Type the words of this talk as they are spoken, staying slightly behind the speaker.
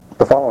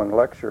following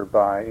lecture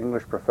by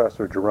English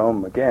professor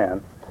Jerome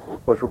McGann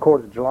was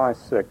recorded July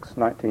 6,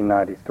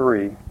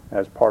 1993,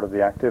 as part of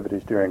the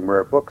activities during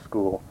Rare Book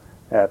School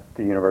at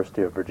the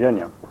University of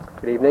Virginia.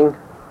 Good evening.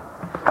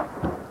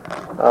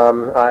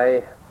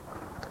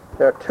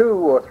 There are 2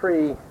 or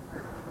 3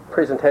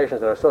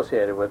 presentations that are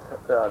associated with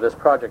this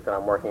project that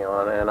I'm working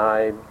on, and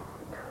I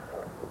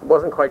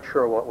wasn't quite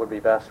sure what would be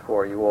best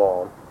for you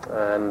all,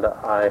 and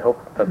I hope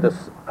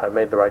that I've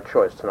made the right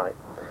choice tonight.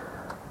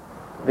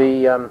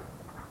 The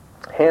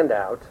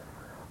handout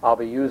I'll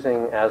be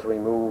using as we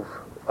move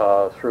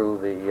through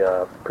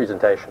the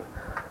presentation,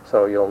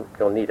 so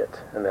you'll need it,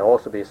 and there'll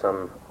also be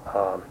some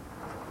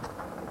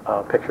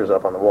pictures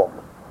up on the wall.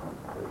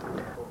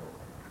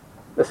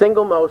 The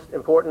single most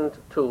important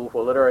tool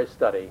for literary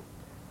study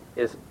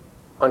is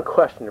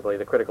unquestionably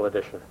the critical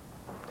edition.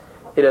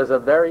 It is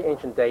of very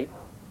ancient date,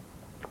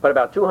 but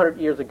about 200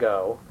 years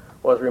ago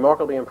was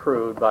remarkably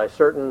improved by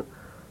certain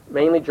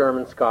mainly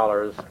German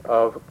scholars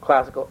of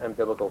classical and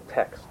biblical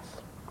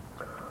texts.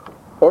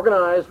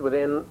 Organized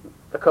within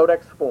the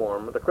codex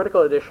form, the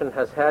critical edition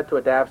has had to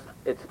adapt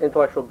its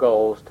intellectual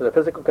goals to the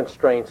physical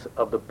constraints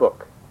of the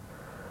book.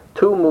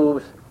 2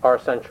 moves are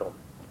essential.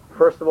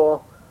 First of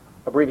all,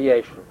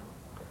 abbreviation.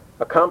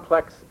 A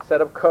complex set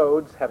of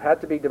codes have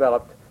had to be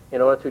developed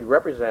in order to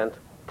represent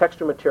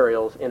textual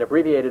materials in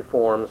abbreviated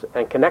forms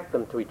and connect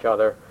them to each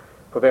other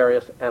for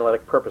various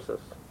analytic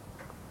purposes.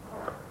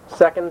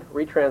 Second,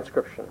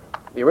 retranscription.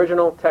 The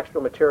original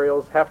textual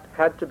materials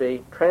had to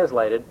be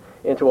translated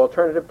into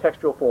alternative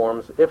textual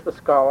forms if the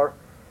scholar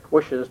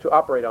wishes to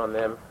operate on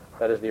them,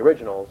 that is, the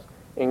originals,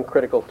 in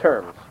critical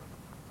terms.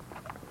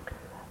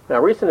 Now,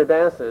 recent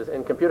advances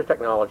in computer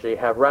technology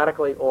have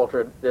radically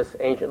altered this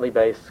anciently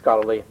based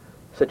scholarly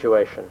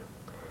situation.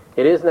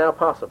 It is now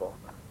possible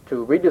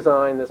to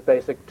redesign this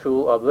basic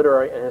tool of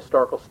literary and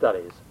historical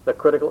studies, the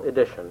critical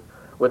edition,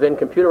 within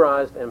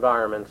computerized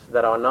environments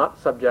that are not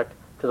subject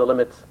to the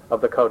limits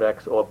of the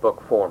codex or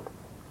book form.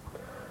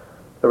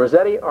 The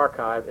Rossetti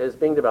Archive is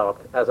being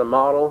developed as a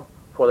model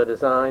for the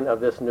design of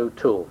this new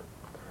tool.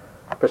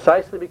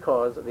 Precisely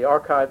because the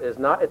archive is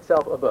not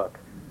itself a book,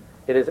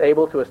 it is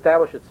able to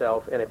establish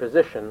itself in a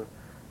position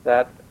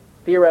that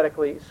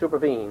theoretically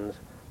supervenes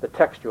the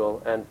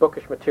textual and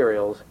bookish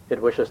materials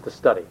it wishes to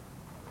study.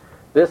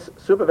 This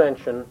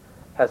supervention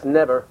has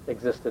never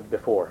existed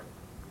before.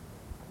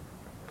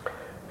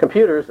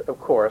 Computers, of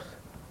course,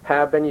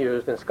 have been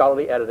used in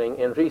scholarly editing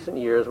in recent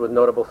years with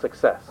notable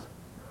success.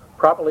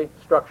 Properly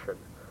structured,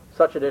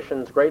 such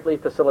editions greatly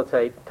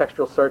facilitate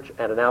textual search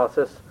and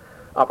analysis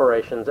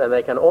operations, and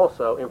they can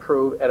also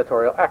improve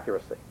editorial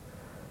accuracy.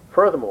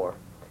 Furthermore,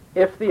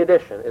 if the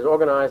edition is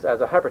organized as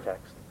a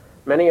hypertext,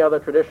 many other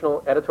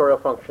traditional editorial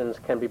functions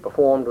can be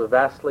performed with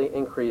vastly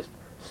increased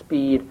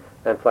speed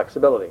and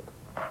flexibility.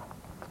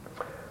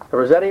 The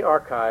Rossetti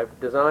Archive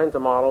designs a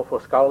model for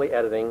scholarly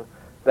editing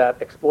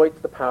that exploits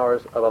the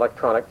powers of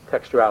electronic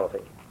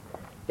textuality.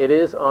 It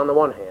is, on the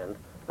one hand,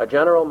 a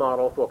general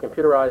model for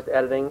computerized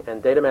editing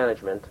and data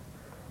management,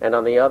 and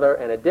on the other,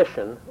 an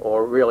edition,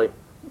 or really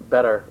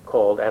better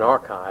called an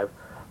archive,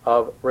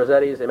 of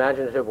Rossetti's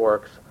imaginative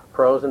works,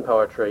 prose and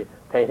poetry,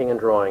 painting and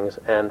drawings,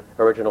 and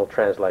original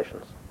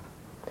translations.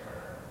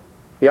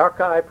 The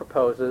archive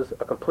proposes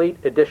a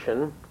complete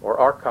edition or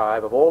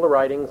archive of all the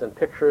writings and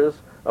pictures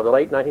of the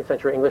late 19th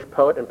century English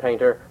poet and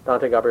painter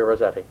Dante Gabriel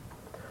Rossetti.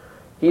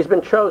 He's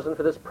been chosen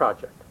for this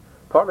project,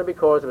 partly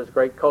because of his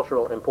great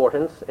cultural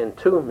importance in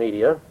 2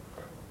 media,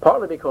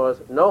 partly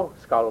because no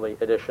scholarly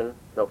edition,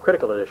 no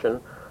critical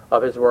edition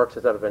of his works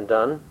has ever been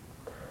done,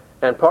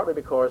 and partly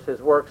because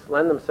his works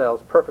lend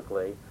themselves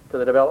perfectly to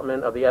the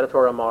development of the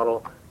editorial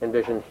model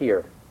envisioned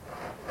here.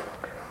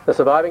 The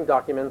surviving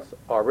documents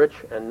are rich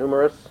and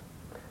numerous.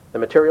 The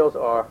materials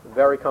are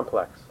very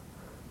complex.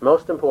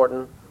 Most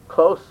important,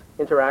 close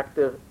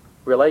interactive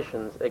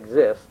relations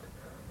exist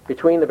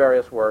between the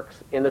various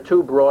works in the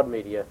 2 broad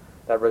media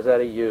that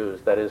Rossetti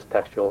used, that is,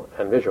 textual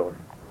and visual.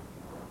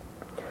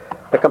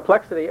 The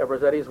complexity of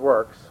Rossetti's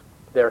works,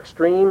 their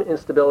extreme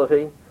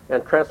instability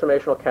and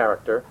transformational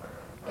character,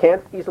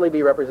 can't easily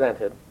be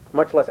represented,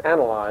 much less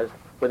analyzed,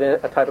 within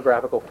a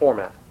typographical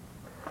format.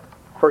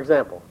 For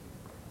example,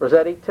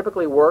 Rossetti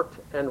typically worked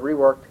and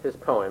reworked his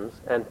poems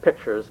and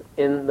pictures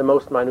in the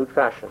most minute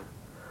fashion.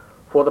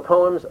 For the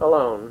poems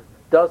alone,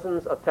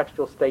 dozens of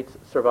textual states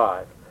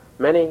survive,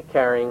 many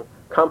carrying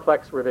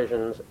complex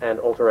revisions and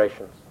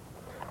alterations.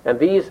 And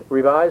these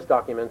revised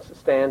documents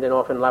stand in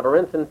often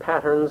labyrinthine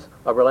patterns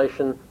of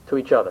relation to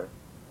each other.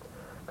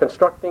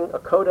 Constructing a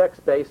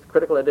codex-based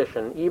critical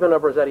edition, even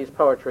of Rossetti's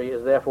poetry,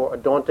 is therefore a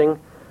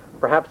daunting,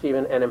 perhaps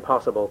even an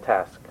impossible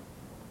task.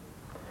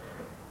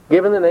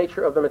 Given the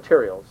nature of the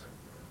materials,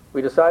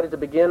 we decided to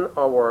begin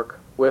our work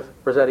with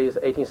Rossetti's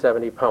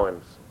 1870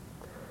 poems.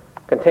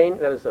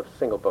 That is a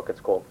single book,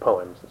 it's called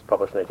Poems, it's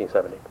published in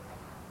 1870.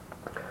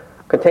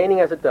 Containing,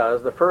 as it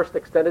does, the first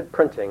extended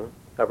printing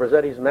of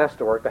Rossetti's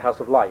masterwork, The House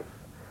of Life.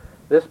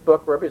 This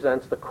book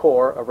represents the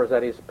core of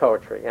Rossetti's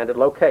poetry, and it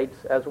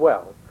locates, as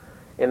well,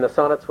 in the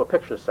Sonnets for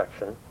Pictures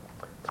section,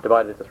 It's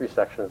divided into 3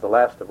 sections, the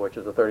last of which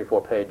is a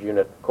 34-page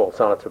unit called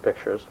Sonnets for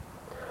Pictures.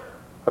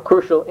 A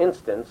crucial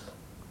instance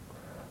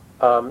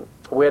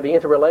where the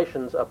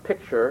interrelations of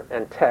picture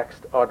and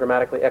text are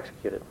dramatically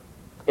executed.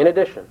 In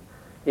addition,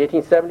 the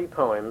 1870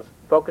 poems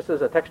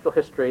focuses a textual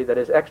history that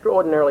is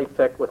extraordinarily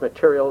thick with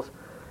materials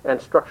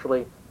and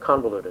structurally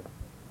convoluted.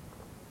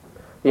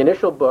 The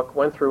initial book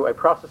went through a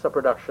process of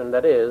production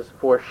that is,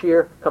 for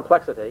sheer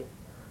complexity,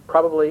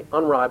 probably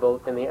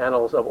unrivaled in the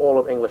annals of all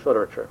of English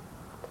literature.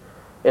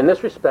 In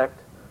this respect,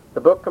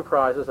 the book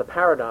comprises a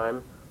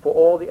paradigm for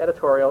all the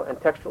editorial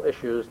and textual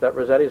issues that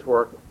Rossetti's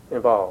work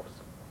involves.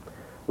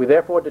 We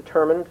therefore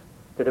determined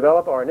to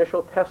develop our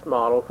initial test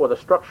model for the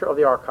structure of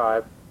the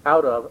archive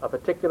out of a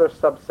particular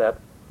subset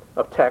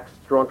of texts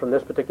drawn from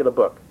this particular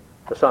book,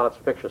 the Sonnets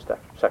for Pictures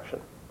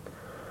section.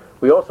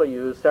 We also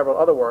used several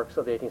other works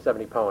of the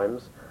 1870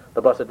 poems,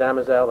 the Blessed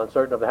Damozel and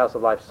certain of the House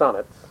of Life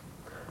sonnets,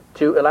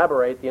 to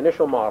elaborate the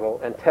initial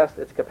model and test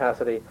its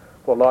capacity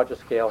for larger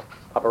scale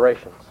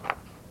operations.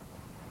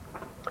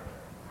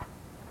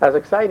 As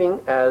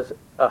exciting as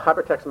a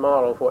hypertext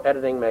model for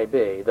editing may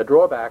be, the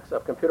drawbacks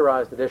of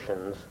computerized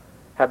editions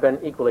have been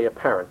equally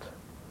apparent.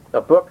 A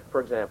book, for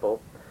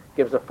example,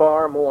 gives a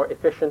far more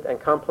efficient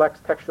and complex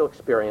textual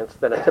experience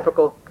than a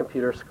typical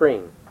computer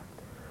screen.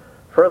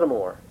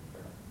 Furthermore,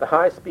 the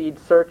high-speed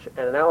search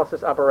and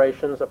analysis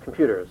operations of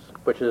computers,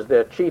 which is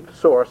their chief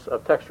source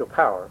of textual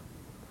power,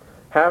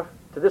 have,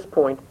 to this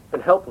point, been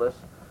helpless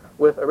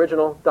with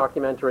original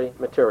documentary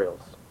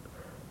materials.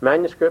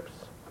 Manuscripts,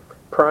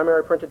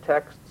 primary printed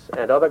texts,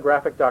 and other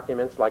graphic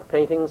documents like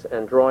paintings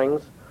and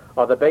drawings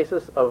are the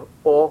basis of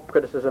all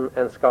criticism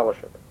and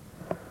scholarship.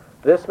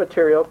 This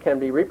material can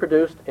be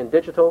reproduced in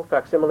digital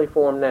facsimile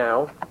form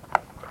now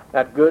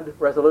at good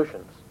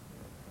resolutions.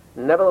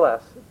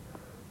 Nevertheless,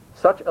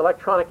 such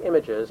electronic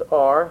images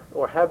are,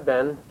 or have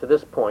been to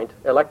this point,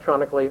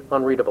 electronically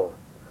unreadable.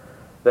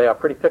 They are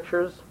pretty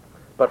pictures,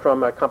 but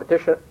from a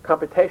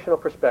computational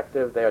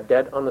perspective, they are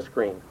dead on the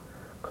screen.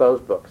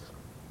 Closed books.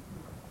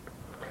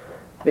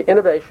 The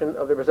innovation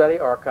of the Rossetti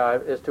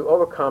Archive is to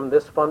overcome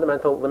this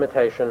fundamental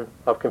limitation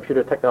of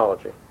computer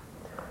technology.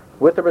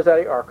 With the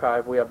Rossetti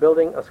Archive, we are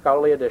building a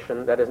scholarly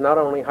edition that is not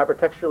only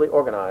hypertextually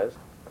organized,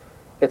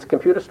 its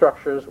computer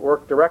structures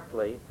work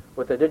directly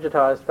with the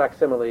digitized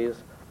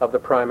facsimiles of the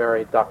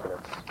primary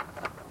documents.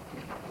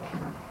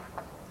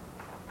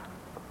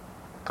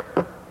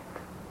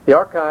 The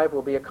archive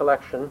will be a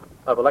collection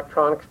of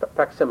electronic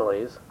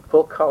facsimiles,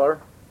 full color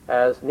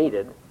as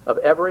needed, of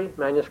every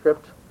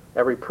manuscript,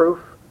 every proof,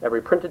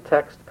 every printed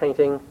text,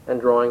 painting, and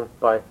drawing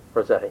by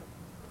Rossetti.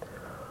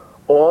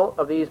 All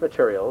of these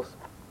materials,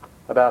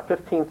 about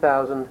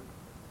 15,000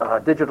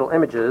 digital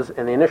images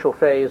in the initial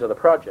phase of the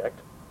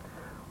project,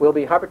 will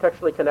be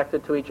hypertextually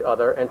connected to each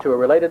other and to a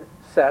related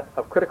set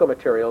of critical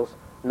materials,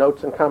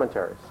 notes, and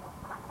commentaries.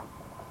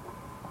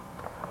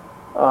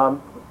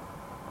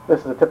 This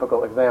is a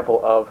typical example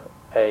of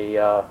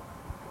a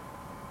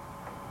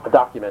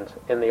document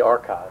in the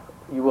archive.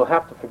 You will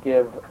have to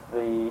forgive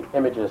the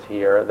images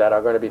here that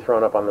are going to be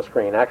thrown up on the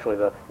screen. Actually,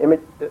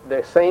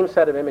 the same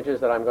set of images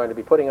that I'm going to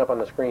be putting up on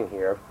the screen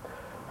here,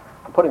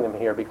 I'm putting them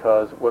here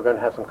because we're going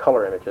to have some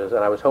color images,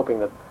 and I was hoping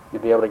that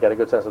you'd be able to get a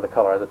good sense of the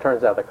color. As it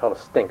turns out, the color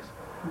stinks.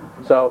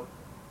 So,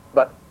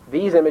 but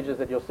these images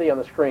that you'll see on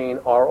the screen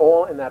are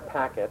all in that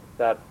packet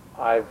that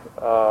I've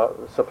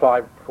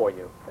supplied for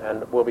you,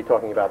 and we'll be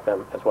talking about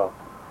them as well.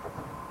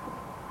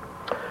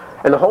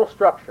 And the whole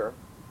structure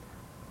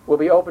will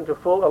be open to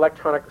full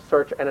electronic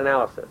search and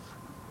analysis.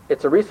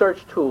 It's a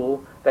research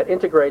tool that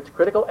integrates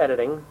critical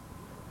editing,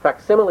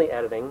 facsimile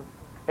editing,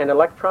 and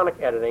electronic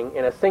editing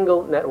in a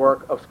single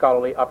network of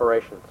scholarly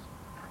operations.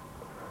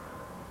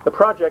 The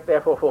project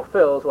therefore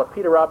fulfills what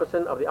Peter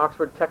Robinson of the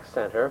Oxford Text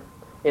Center,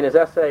 in his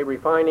essay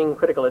Refining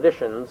Critical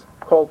Editions,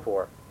 called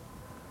for.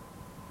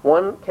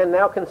 One can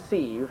now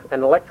conceive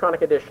an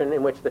electronic edition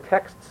in which the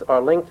texts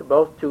are linked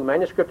both to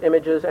manuscript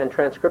images and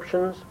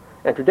transcriptions,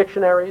 and to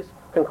dictionaries,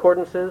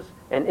 concordances,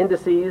 and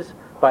indices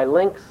by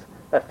links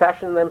that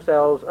fashion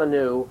themselves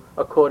anew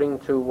according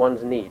to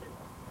one's need.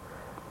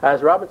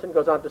 As Robinson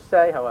goes on to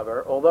say,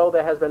 however, although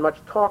there has been much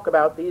talk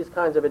about these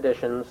kinds of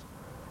editions,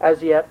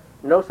 as yet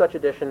no such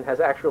edition has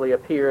actually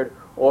appeared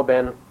or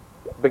been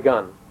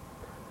begun.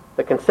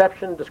 The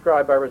conception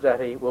described by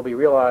Rossetti will be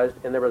realized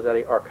in the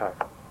Rossetti Archive.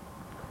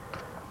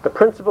 The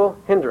principal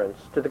hindrance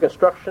to the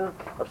construction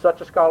of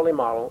such a scholarly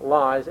model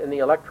lies in the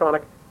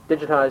electronic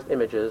digitized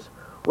images,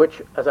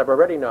 which, as I've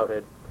already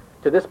noted,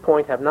 to this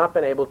point have not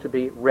been able to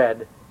be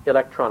read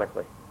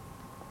electronically.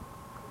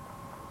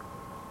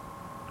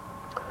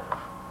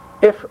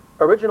 If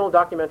original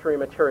documentary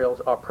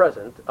materials are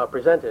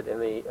presented in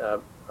the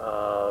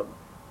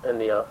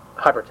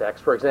hypertext,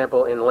 for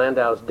example, in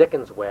Landau's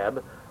Dickens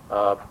Web,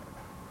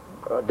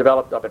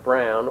 developed up at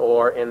Brown,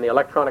 or in the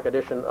electronic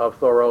edition of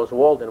Thoreau's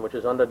Walden, which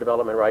is under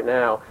development right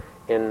now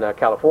in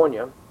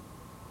California,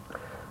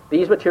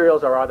 these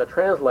materials are either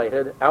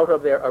translated out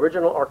of their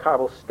original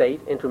archival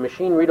state into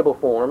machine-readable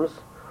forms,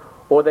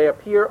 or they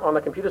appear on the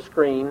computer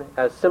screen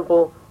as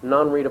simple,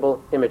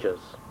 non-readable images.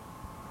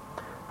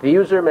 The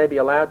user may be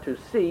allowed to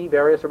see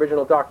various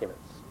original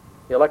documents.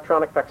 The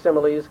electronic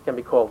facsimiles can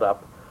be called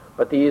up,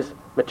 but these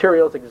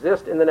materials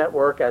exist in the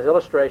network as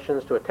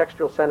illustrations to a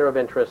textual center of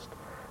interest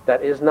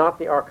that is not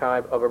the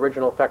archive of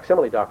original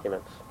facsimile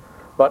documents,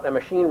 but a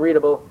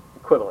machine-readable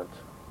equivalent.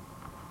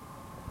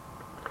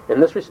 In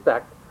this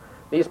respect,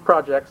 these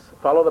projects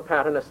follow the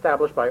pattern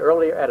established by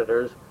earlier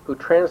editors who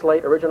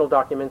translate original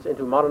documents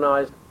into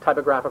modernized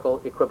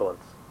typographical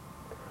equivalents.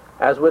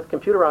 As with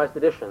computerized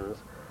editions,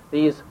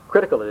 these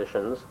critical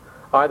editions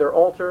either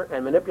alter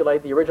and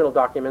manipulate the original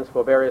documents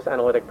for various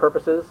analytic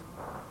purposes,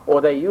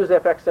 or they use their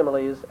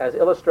facsimiles as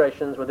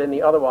illustrations within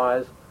the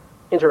otherwise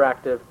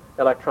interactive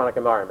electronic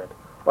environment.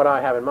 What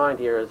I have in mind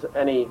here is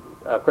any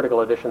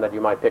critical edition that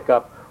you might pick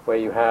up where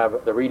you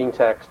have the reading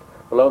text,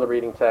 below the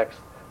reading text,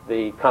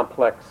 the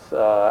complex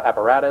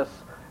apparatus,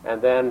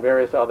 and then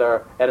various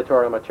other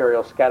editorial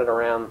materials scattered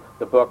around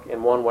the book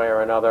in one way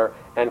or another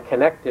and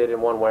connected in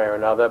one way or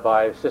another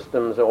by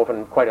systems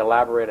often quite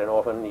elaborate and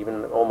often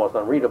even almost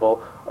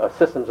unreadable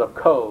systems of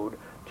code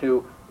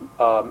to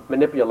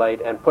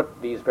manipulate and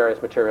put these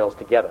various materials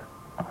together.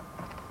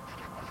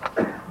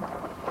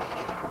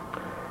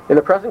 In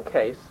the present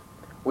case,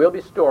 we'll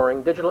be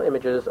storing digital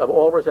images of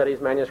all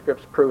Rossetti's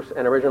manuscripts, proofs,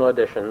 and original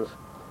editions,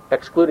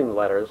 excluding the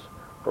letters,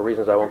 for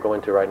reasons I won't go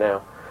into right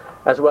now,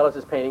 as well as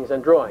his paintings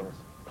and drawings,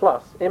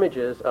 plus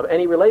images of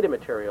any related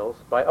materials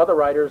by other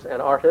writers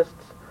and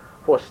artists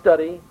for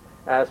study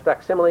as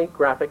facsimile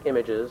graphic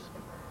images,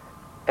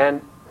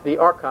 and the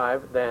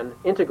archive then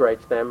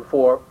integrates them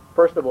for,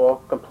 first of all,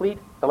 complete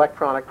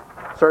electronic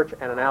search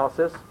and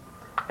analysis,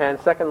 and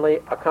secondly,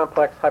 a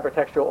complex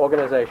hypertextual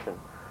organization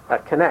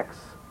that connects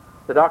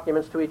the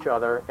documents to each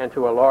other and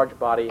to a large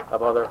body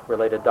of other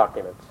related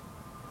documents.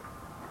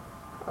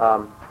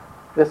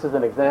 This is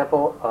an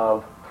example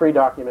of three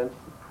documents.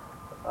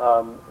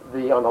 On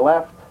the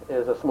left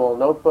is a small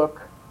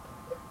notebook.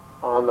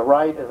 On the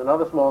right is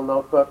another small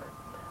notebook.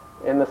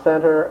 In the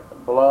center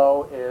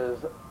below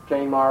is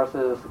Jane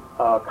Morris's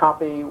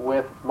copy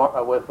with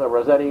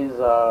Rossetti's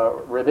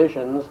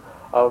revisions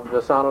of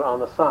the sonnet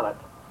on the sonnet.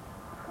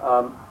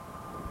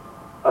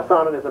 A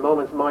sonnet is a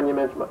moment's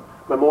monument,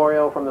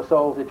 memorial from the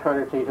soul's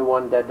eternity to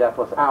one dead,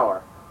 deathless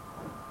hour.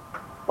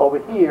 Over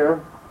here,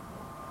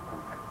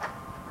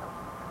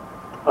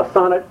 a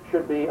sonnet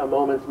should be a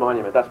moment's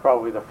monument. That's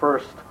probably the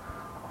first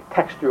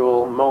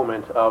textual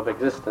moment of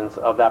existence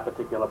of that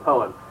particular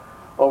poem.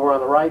 Over on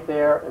the right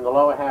there, in the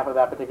lower half of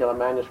that particular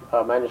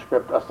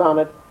manuscript, a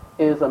sonnet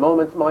is a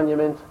moment's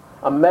monument,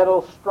 a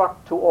medal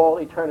struck to all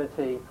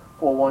eternity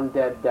for one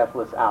dead,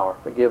 deathless hour.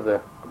 Forgive the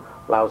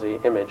lousy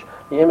image.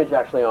 The image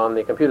actually on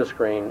the computer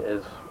screen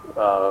is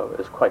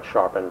quite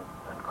sharp and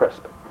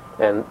crisp.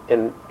 And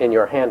in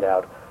your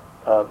handout,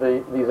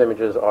 these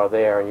images are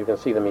there, and you can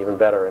see them even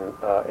better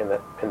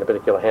in the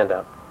particular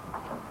handout.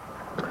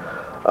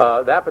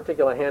 That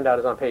particular handout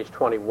is on page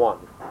 21,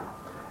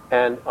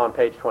 and on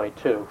page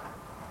 22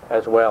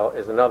 as well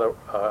is another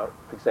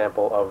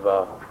example of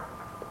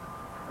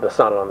the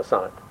sonnet on the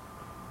sonnet.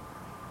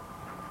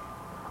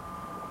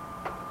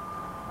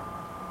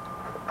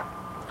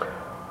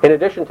 In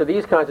addition to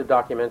these kinds of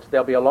documents,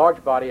 there'll be a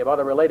large body of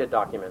other related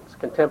documents,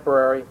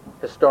 contemporary,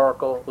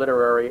 historical,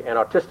 literary, and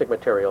artistic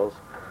materials,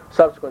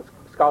 subsequent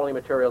scholarly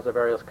materials of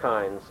various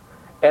kinds,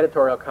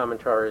 editorial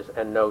commentaries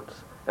and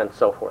notes, and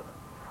so forth.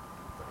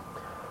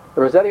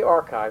 The Rossetti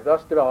Archive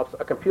thus develops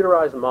a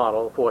computerized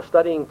model for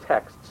studying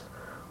texts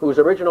whose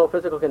original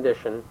physical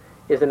condition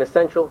is an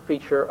essential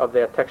feature of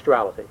their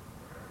textuality.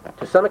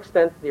 To some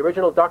extent, the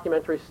original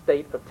documentary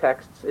state of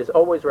texts is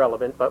always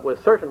relevant, but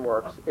with certain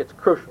works, it's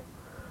crucial.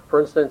 For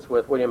instance,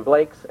 with William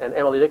Blake's and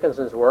Emily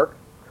Dickinson's work,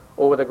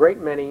 or with a great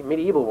many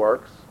medieval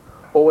works,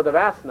 or with a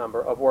vast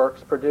number of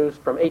works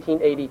produced from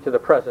 1880 to the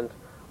present,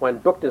 when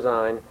book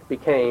design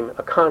became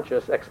a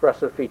conscious,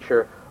 expressive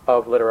feature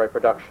of literary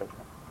production.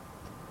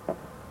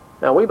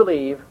 Now, we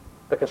believe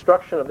the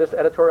construction of this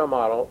editorial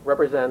model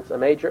represents a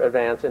major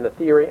advance in the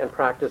theory and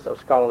practice of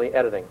scholarly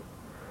editing.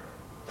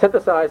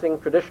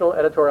 Synthesizing traditional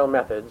editorial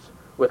methods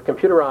with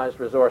computerized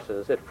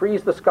resources, it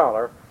frees the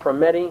scholar from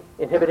many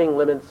inhibiting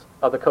limits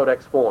of the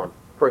codex form.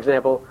 For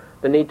example,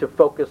 the need to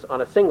focus on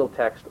a single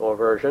text or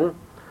version,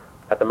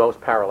 at the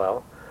most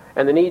parallel,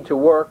 and the need to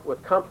work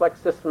with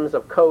complex systems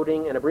of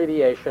coding and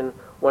abbreviation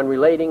when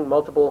relating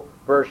multiple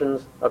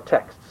versions of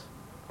texts.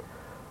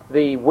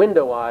 The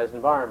windowized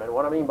environment,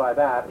 what I mean by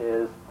that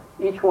is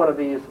each one of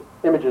these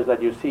images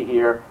that you see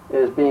here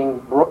is being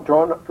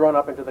drawn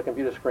up into the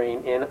computer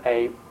screen in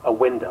a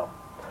window.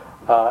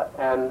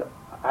 And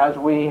as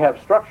we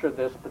have structured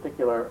this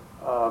particular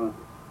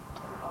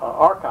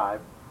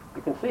archive,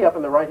 you can see up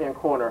in the right-hand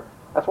corner,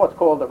 that's what's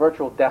called the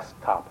virtual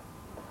desktop.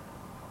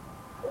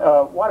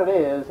 What it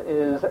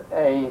is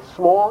a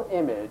small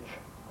image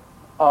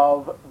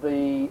of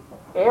the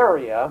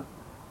area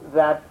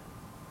that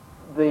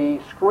the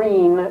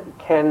screen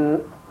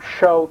can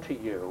show to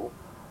you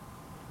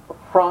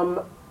from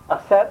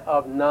a set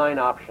of 9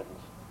 options.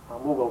 I'll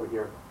move over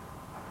here.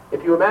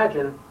 If you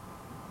imagine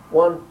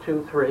 1,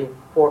 2, 3,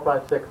 4,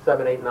 5, 6,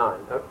 7, 8, 9.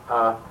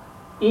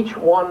 Each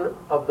one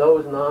of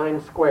those 9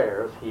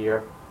 squares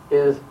here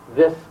is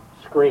this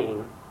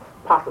screen,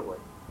 possibly.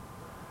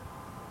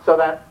 So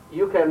that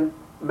you can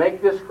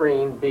make this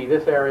screen be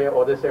this area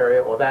or this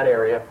area or that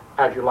area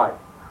as you like,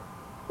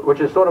 which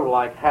is sort of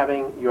like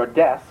having your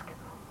desk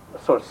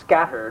sort of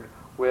scattered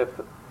with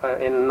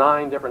in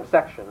 9 different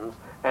sections,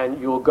 and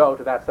you'll go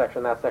to that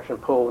section,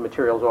 pull the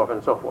materials off,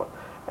 and so forth.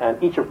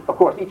 And each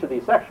of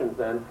these sections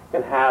then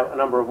can have a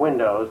number of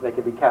windows. They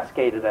can be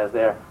cascaded as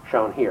they're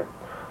shown here.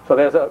 So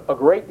there's a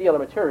great deal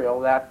of material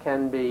that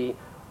can be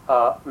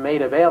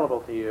made available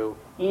to you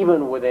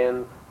even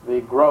within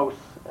the gross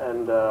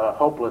and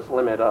hopeless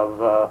limit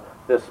of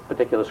this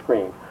particular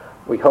screen.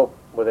 We hope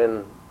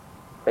within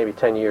maybe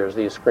 10 years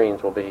these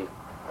screens will be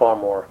far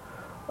more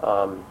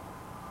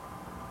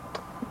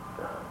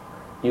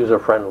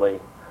user-friendly,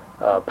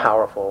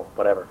 powerful,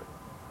 whatever.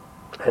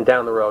 And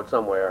down the road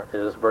somewhere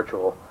is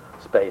virtual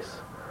space,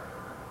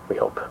 we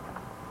hope.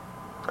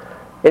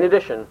 In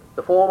addition,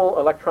 the formal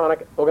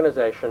electronic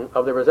organization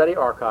of the Rossetti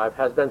Archive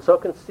has been so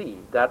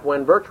conceived that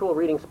when virtual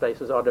reading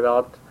spaces are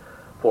developed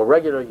for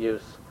regular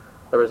use,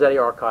 the Rossetti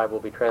Archive will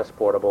be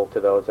transportable to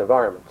those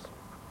environments.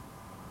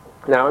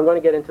 Now I'm going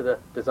to get into the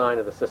design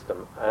of the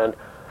system, and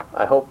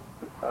I hope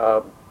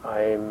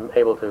I'm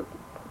able to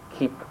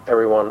keep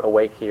everyone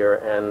awake here,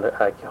 and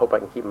I hope I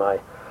can keep my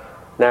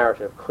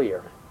narrative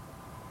clear.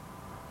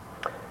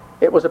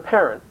 It was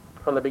apparent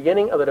from the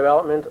beginning of the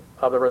development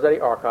of the Rossetti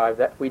Archive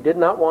that we did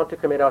not want to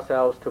commit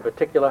ourselves to a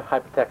particular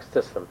hypertext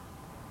system.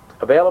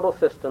 Available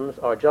systems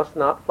are just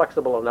not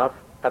flexible enough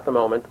at the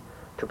moment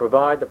to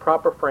provide the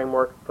proper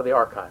framework for the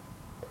archive.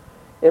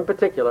 In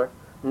particular,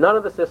 none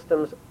of the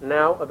systems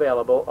now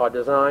available are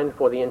designed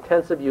for the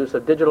intensive use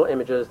of digital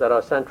images that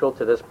are central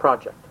to this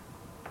project.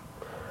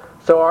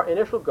 So our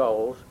initial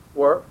goals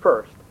were,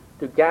 first,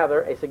 to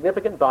gather a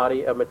significant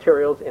body of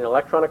materials in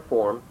electronic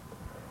form,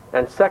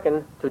 and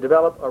second, to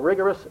develop a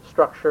rigorous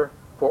structure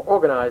for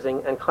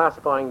organizing and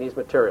classifying these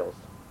materials.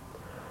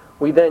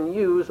 We then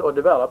use or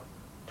develop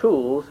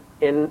tools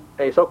in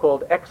a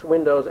so-called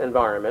X-Windows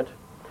environment,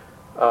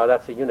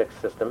 that's a Unix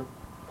system,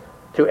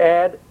 to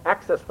add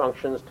access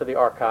functions to the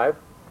archive,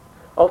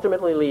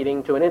 ultimately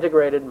leading to an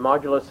integrated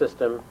modular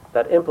system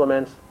that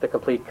implements the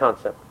complete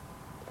concept.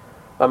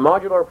 A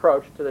modular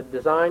approach to the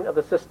design of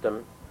the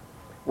system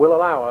will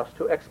allow us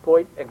to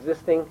exploit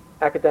existing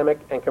academic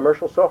and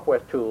commercial software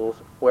tools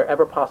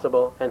wherever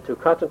possible, and to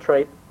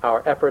concentrate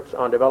our efforts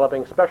on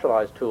developing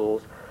specialized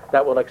tools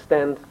that will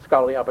extend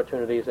scholarly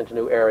opportunities into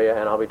new area,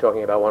 and I'll be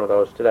talking about one of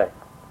those today.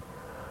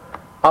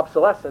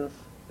 Obsolescence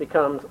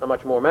becomes a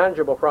much more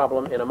manageable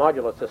problem in a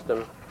modular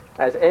system,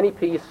 as any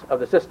piece of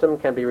the system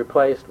can be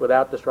replaced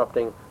without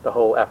disrupting the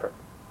whole effort.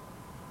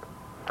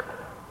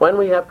 When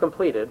we have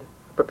completed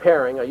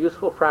preparing a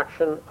useful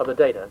fraction of the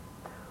data,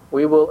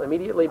 we will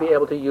immediately be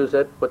able to use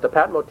it with the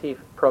PatMotif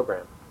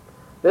program.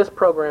 This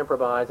program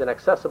provides an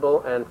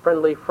accessible and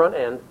friendly front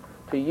end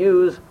to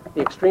use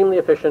the extremely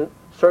efficient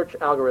search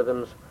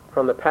algorithms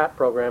from the PAT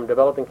program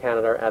developed in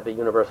Canada at the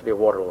University of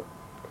Waterloo.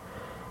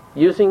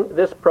 Using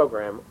this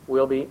program,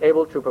 we'll be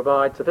able to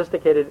provide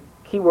sophisticated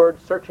keyword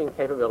searching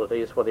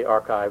capabilities for the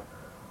archive,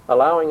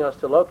 allowing us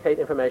to locate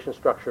information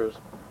structures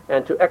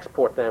and to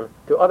export them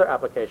to other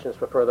applications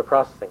for further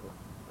processing.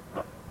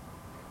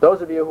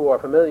 Those of you who are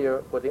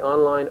familiar with the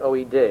online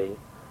OED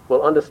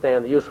will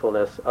understand the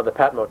usefulness of the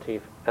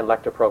PatMotif and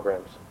Lector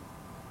programs.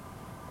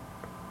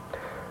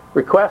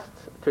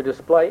 Requests to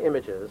display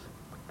images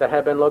that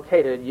have been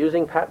located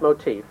using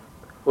PatMotif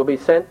will be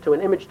sent to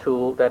an image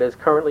tool that is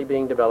currently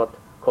being developed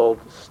called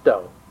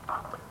STOW,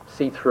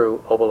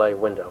 See-Through Overlay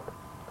Window.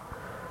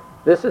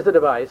 This is a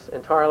device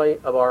entirely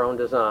of our own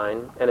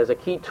design and is a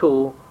key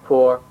tool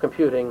for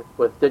computing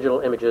with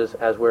digital images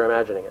as we're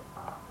imagining it.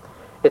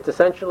 It's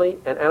essentially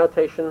an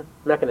annotation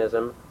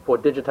mechanism for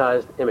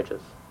digitized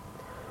images.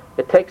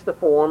 It takes the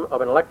form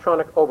of an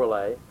electronic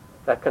overlay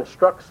that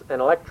constructs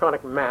an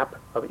electronic map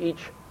of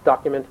each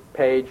document,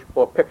 page,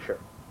 or picture.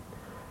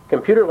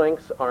 Computer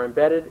links are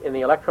embedded in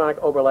the electronic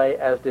overlay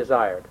as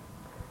desired.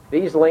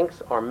 These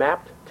links are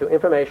mapped to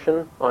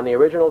information on the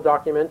original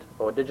document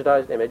or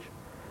digitized image,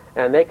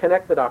 and they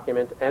connect the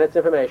document and its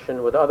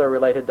information with other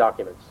related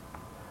documents.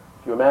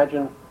 If you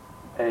imagine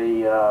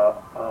a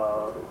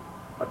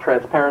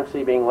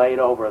transparency being laid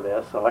over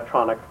this,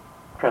 electronic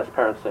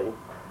transparency,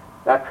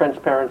 that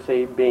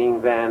transparency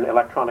being then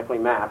electronically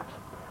mapped,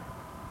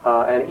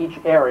 and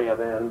each area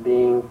then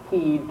being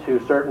keyed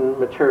to certain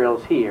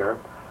materials here,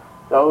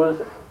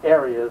 those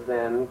areas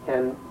then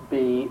can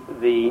be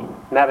the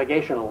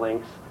navigational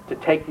links to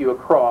take you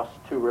across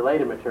to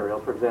related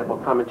materials, for example,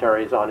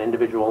 commentaries on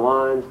individual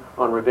lines,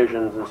 on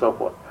revisions, and so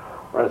forth.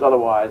 Whereas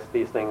otherwise,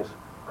 these things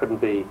couldn't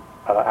be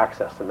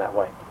accessed in that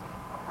way.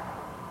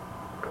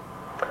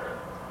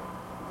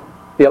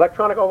 The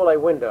electronic overlay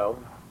window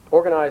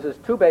organizes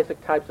 2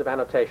 basic types of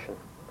annotation: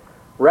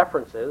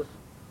 references,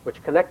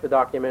 which connect the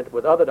document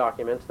with other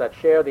documents that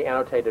share the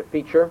annotated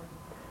feature,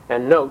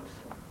 and notes,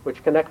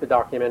 which connect the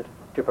document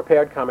to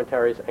prepared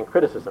commentaries and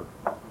criticism.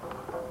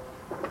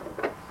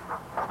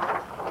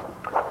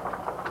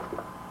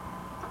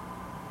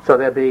 So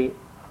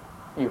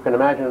you can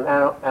imagine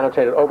an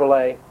annotated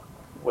overlay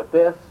with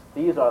this.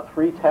 These are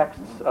three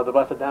texts of the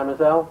Blessed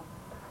Damozel.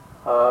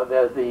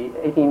 There's the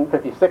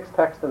 1856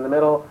 text in the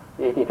middle,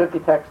 the 1850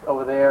 text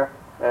over there,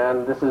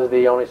 and this is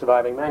the only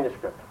surviving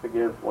manuscript.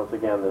 Forgive, once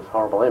again, this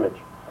horrible image.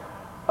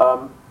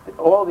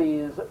 All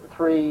these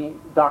three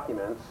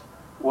documents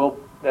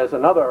there's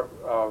another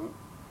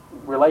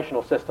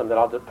relational system that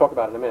I'll talk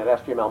about in a minute,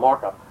 SGML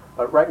markup.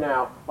 But right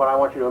now, what I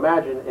want you to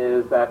imagine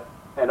is that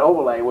an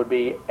overlay would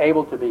be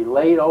able to be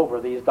laid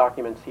over these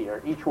documents here,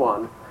 each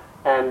one,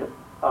 and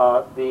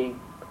the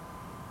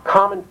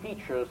common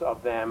features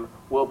of them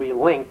will be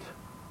linked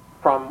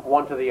from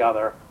one to the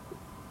other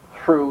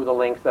through the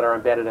links that are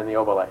embedded in the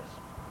overlays.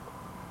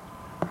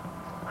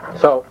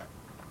 So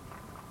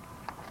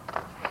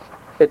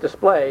it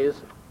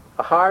displays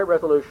a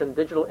high-resolution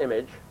digital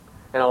image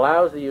and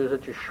allows the user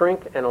to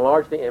shrink and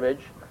enlarge the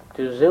image,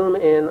 to zoom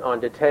in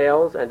on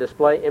details and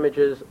display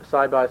images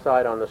side by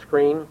side on the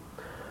screen.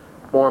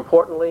 More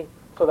importantly,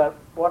 so that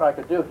what I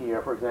could do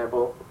here, for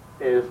example,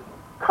 is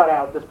cut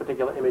out this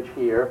particular image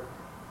here,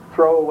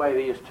 throw away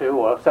these two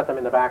or set them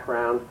in the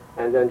background,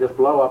 and then just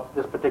blow up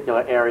this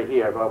particular area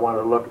here if I want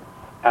to look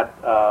at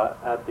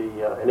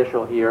the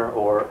initial here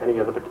or any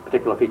of the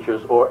particular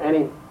features, or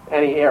any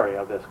area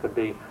of this could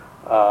be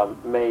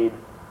made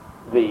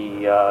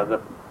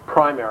the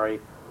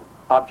primary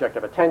object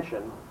of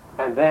attention,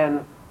 and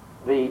then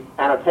the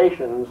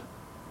annotations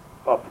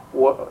of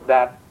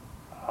that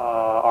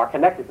are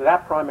connected to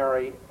that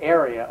primary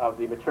area of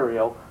the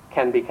material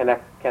can be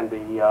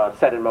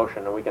set in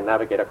motion, and we can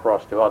navigate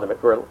across to other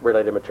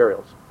related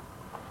materials.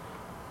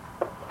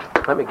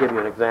 Let me give you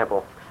an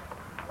example.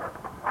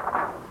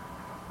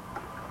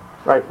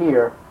 Right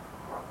here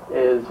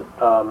is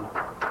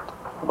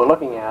what we're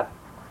looking at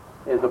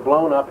is a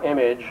blown-up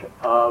image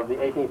of the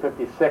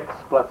 1856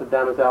 Blessed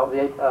Damozel,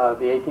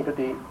 the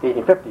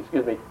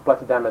 1850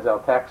 Blessed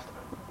Damozel text.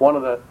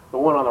 The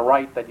one on the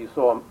right that you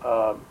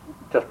saw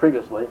just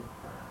previously.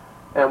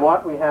 And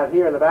what we have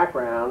here in the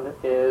background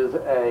is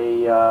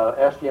a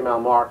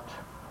SGML marked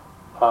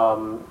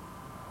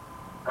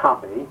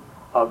copy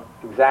of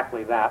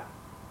exactly that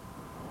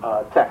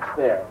text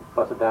there,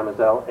 Blessed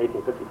Damozel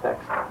 1850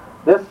 text.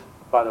 This,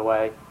 by the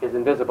way, is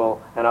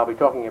invisible, and I'll be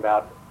talking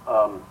about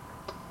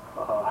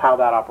how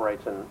that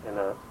operates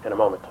in a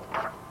moment.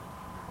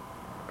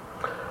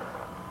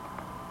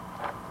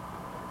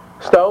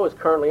 STO is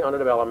currently under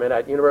development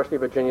at University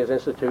of Virginia's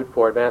Institute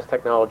for Advanced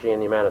Technology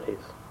and Humanities,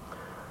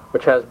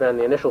 which has been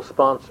the initial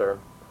sponsor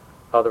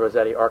of the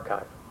Rossetti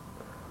Archive.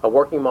 A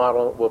working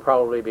model will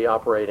probably be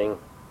operating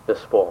this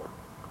fall.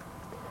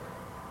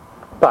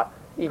 But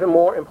even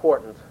more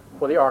important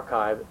for the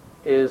archive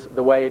is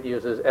the way it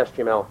uses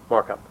SGML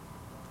markup.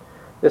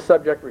 This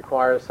subject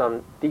requires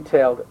some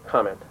detailed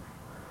comment.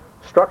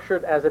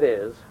 Structured as it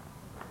is,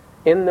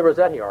 in the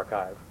Rossetti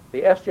Archive,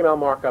 the SGML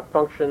markup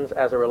functions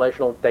as a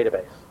relational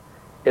database.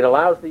 It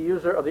allows the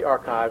user of the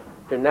archive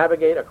to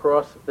navigate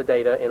across the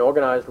data in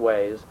organized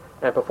ways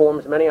and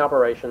performs many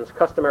operations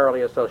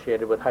customarily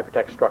associated with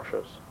hypertext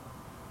structures.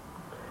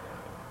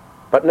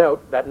 But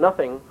note that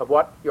nothing of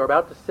what you're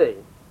about to see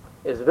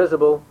is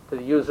visible to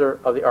the user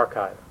of the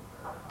archive.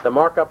 The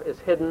markup is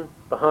hidden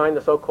behind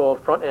the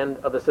so-called front end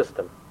of the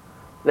system.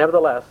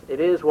 Nevertheless, it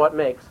is what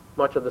makes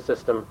much of the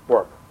system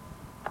work.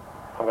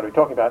 I'm going to be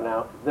talking about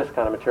now this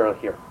kind of material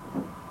here.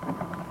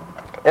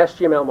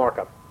 SGML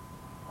markup.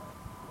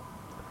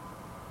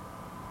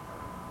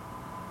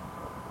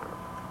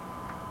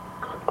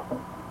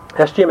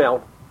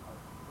 SGML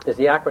is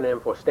the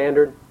acronym for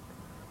Standard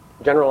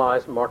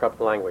Generalized Markup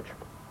Language.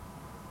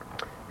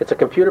 It's a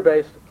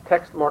computer-based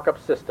text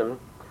markup system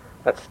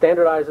that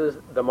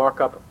standardizes the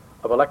markup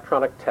of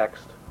electronic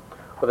text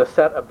with a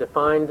set of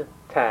defined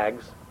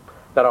tags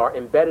that are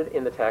embedded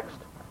in the text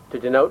to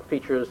denote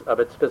features of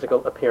its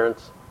physical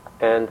appearance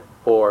and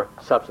or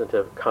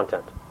substantive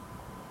content.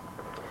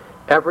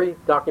 Every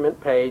document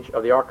page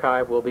of the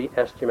archive will be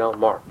SGML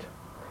marked.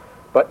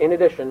 But in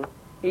addition,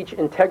 each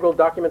integral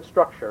document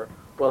structure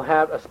will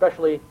have a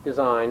specially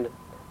designed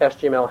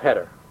SGML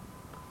header.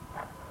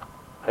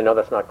 I know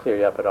that's not clear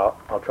yet, but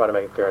I'll try to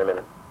make it clear in a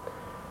minute.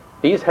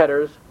 These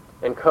headers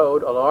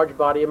encode a large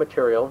body of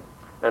material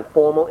and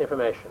formal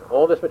information.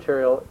 All this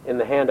material in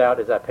the handout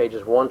is at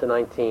pages 1 to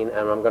 19,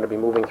 and I'm going to be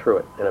moving through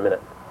it in a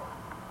minute.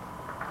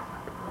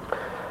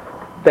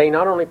 They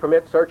not only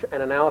permit search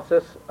and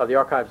analysis of the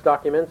archive's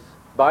documents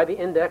by the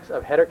index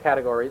of header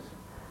categories,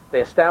 they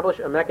establish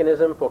a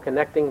mechanism for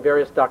connecting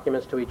various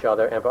documents to each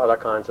other and for other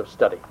kinds of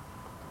study.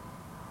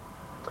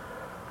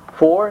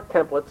 4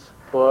 templates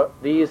for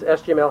these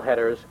SGML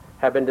headers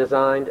have been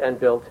designed and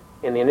built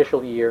in the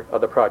initial year of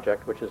the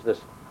project, which is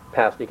this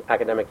past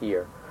academic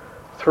year.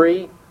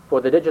 3 for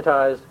the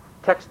digitized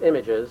text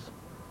images,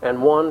 and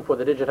 1 for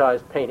the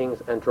digitized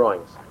paintings and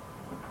drawings.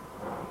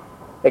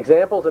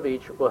 Examples of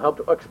each will help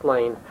to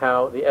explain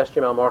how the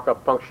SGML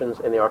markup functions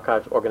in the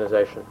archive's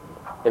organization.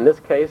 In this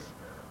case,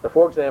 the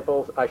 4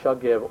 examples I shall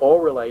give all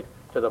relate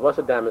to the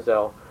Blessed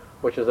Damozel,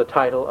 which is the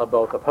title of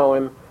both a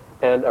poem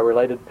and a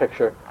related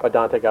picture by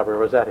Dante Gabriel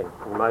Rossetti.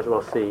 You might as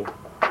well see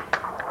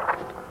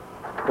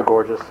the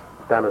gorgeous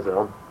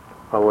damozel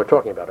while we're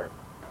talking about her.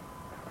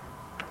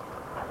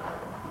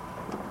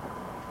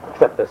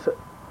 Except this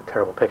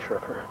terrible picture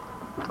of her.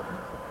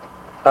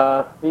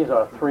 These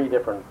are three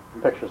different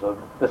pictures of,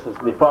 this is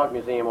the Fogg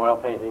Museum oil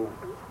painting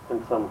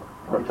in some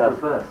grotesque.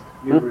 It's reversed.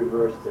 You've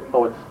reversed it.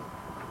 Oh,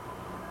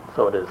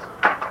 so it is.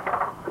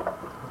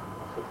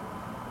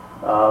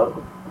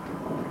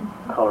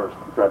 Color is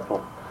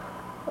dreadful.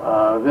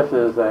 This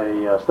is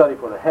a study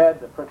for the head,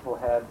 the principal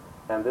head,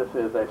 and this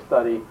is a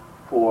study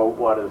for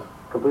what is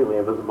completely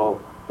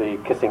invisible, the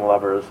kissing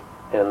lovers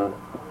in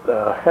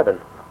heaven,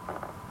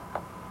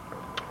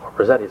 or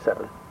Rossetti's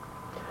heaven.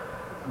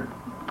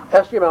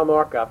 SGML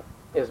markup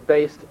is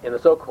based in the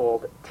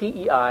so-called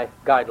TEI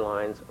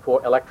guidelines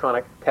for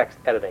electronic text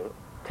editing,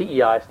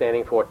 TEI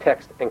standing for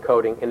Text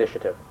Encoding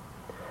Initiative.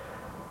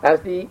 As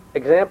the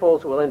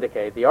examples will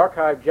indicate, the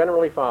archive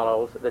generally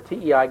follows the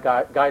TEI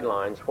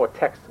guidelines for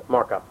text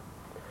markup.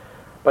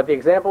 But the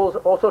examples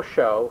also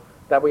show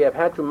that we have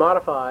had to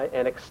modify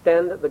and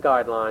extend the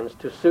guidelines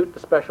to suit the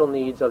special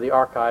needs of the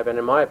archive and,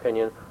 in my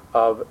opinion,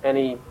 of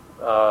any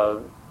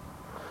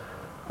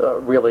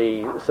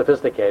really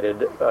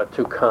sophisticated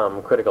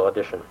to-come critical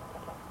edition.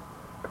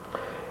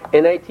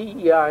 In a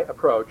TEI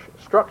approach,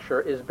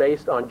 structure is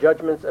based on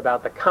judgments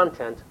about the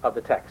content of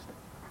the text.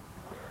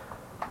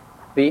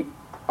 The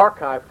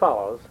archive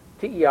follows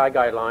TEI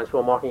guidelines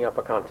for marking up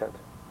a content.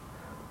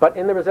 But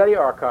in the Rossetti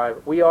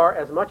archive, we are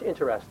as much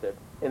interested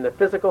in the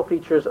physical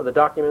features of the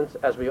documents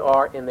as we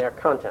are in their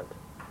content.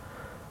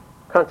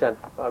 Content,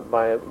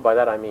 by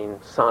that I mean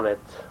sonnet,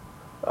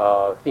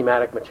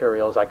 thematic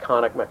materials,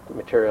 iconic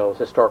materials,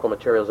 historical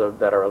materials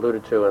that are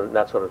alluded to, and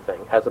that sort of thing,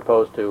 as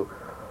opposed to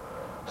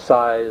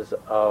size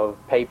of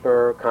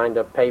paper, kind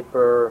of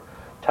paper,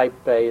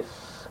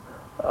 typeface,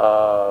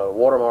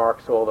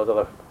 watermarks, all those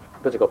other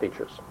physical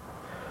features.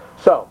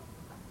 So,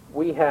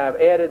 we have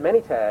added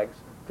many tags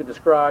to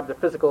describe the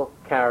physical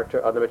character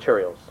of the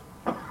materials.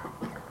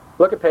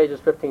 Look at pages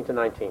 15 to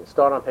 19.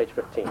 Start on page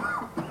 15.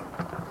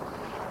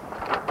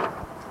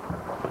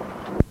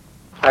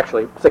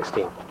 Actually,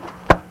 16.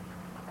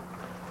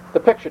 The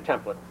picture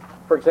template,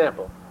 for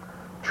example,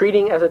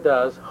 treating as it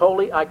does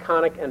wholly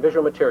iconic and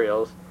visual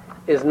materials,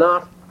 is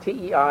not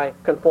TEI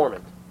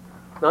conformant.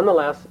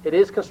 Nonetheless, it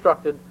is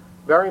constructed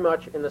very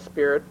much in the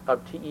spirit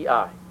of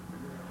TEI.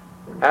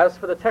 As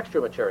for the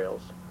textual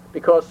materials,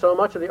 because so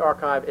much of the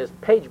archive is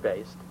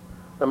page-based,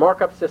 the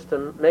markup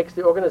system makes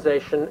the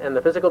organization and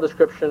the physical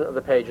description of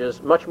the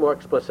pages much more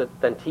explicit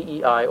than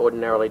TEI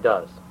ordinarily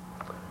does.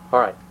 All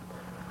right.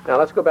 Now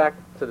let's go back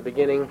to the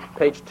beginning,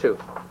 page 2.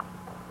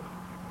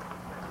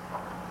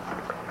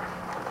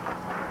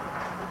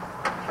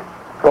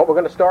 What we're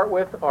going to start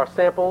with are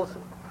samples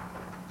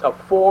of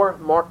 4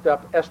 marked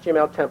up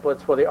SGML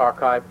templates for the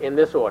archive in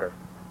this order.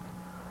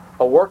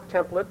 A work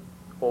template,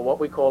 or what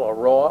we call a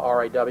RAW,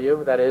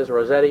 R-A-W, that is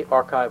Rossetti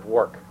Archive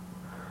Work.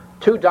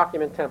 2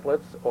 document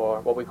templates,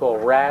 or what we call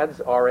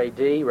RADs,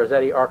 R-A-D,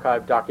 Rossetti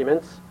Archive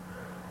Documents,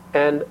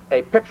 and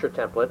a picture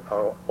template,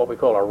 or what we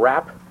call a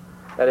RAP,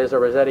 that is a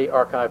Rossetti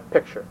Archive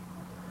Picture.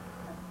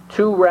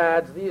 2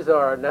 RADs, these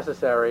are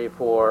necessary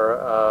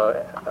for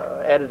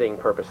editing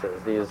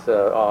purposes. These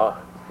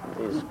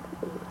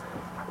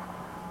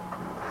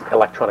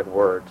electronic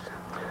words.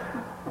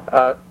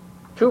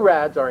 2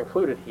 RADs are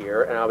included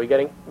here, and I'll be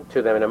getting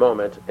to them in a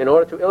moment, in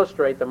order to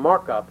illustrate the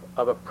markup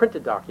of a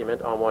printed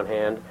document on one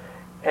hand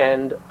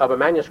and of a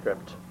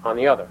manuscript on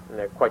the other, and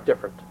they're quite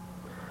different.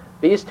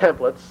 These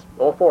templates,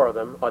 all 4 of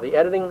them, are the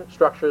editing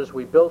structures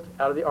we built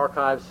out of the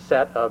archive's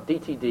set of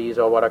DTDs,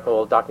 or what I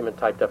call document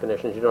type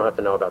definitions. You don't have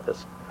to know about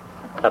this,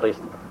 at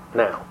least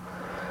now.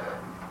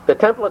 The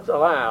templates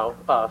allow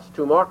us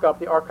to mark up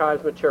the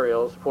archive's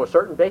materials for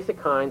certain basic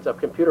kinds of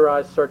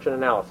computerized search and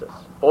analysis.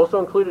 Also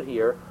included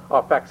here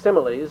are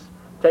facsimiles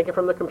taken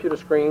from the computer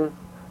screen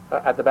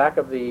at the back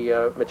of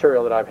the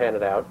material that I've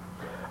handed out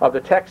of the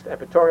text and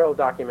pictorial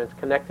documents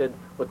connected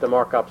with the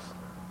markups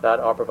that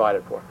are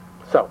provided for.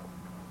 So,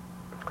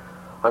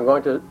 I'm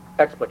going to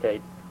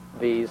explicate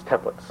these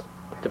templates.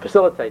 To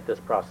facilitate this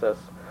process,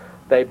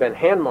 they've been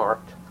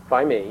hand-marked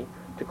by me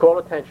to call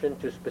attention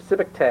to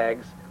specific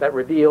tags that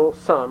reveal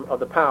some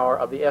of the power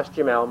of the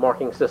SGML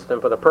marking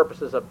system for the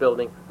purposes of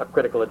building a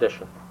critical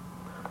edition.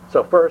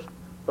 So first,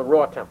 the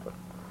RAW template,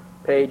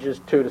 pages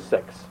 2 to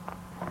 6.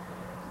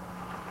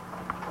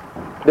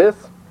 This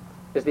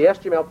is the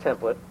SGML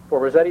template for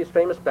Rossetti's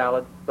famous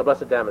ballad, The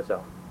Blessed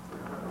Damozel.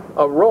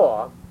 A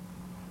RAW,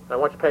 I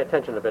want you to pay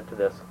attention a bit to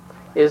this,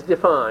 is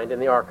defined in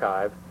the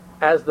archive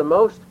as the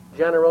most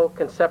general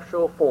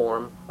conceptual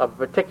form of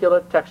a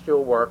particular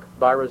textual work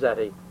by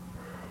Rossetti.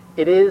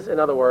 It is, in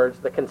other words,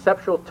 the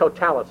conceptual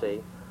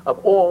totality of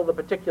all the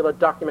particular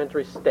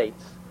documentary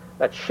states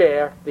that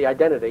share the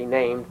identity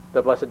named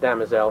The Blessed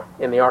Damozel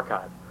in the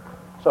archive.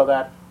 So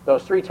that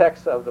those 3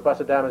 texts of The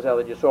Blessed Damozel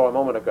that you saw a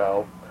moment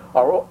ago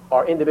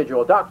are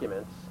individual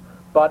documents,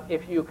 but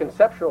if you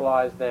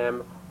conceptualize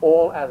them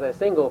all as a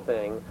single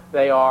thing,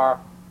 they are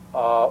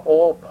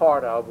all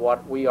part of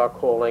what we are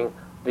calling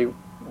the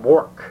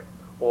work,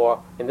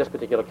 or in this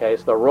particular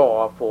case, the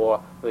raw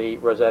for the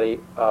Rossetti,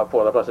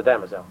 for the Blessed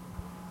Damozel.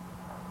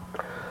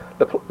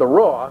 The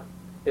raw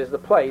is the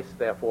place,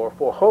 therefore,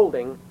 for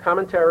holding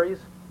commentaries,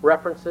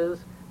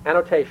 references,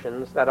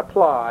 annotations that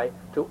apply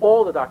to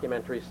all the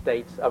documentary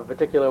states of a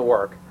particular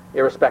work,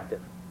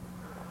 irrespective,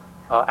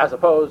 as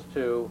opposed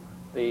to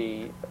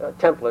the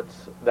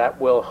templates that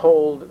will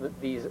hold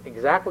these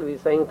exactly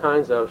the same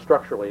kinds of,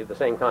 structurally, the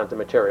same kinds of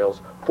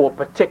materials for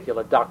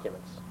particular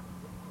documents.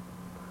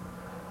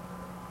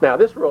 Now,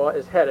 this raw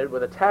is headed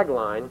with a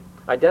tagline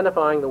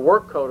identifying the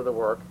work code of the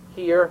work,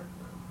 here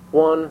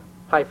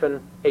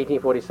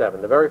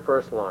 1-1847, the very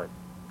first line.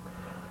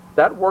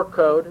 That work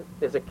code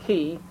is a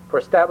key for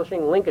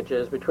establishing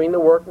linkages between the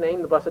work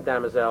named the Blessed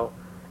Damozel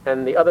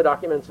and the other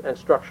documents and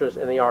structures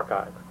in the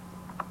archive.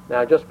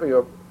 Now, just for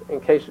your,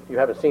 in case you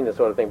haven't seen this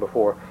sort of thing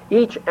before,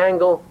 each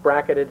angle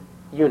bracketed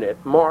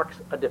unit marks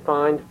a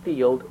defined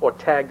field or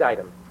tagged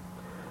item.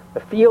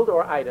 The field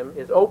or item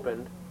is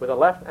opened with a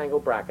left angle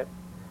bracket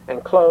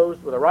and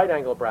closed with a right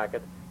angle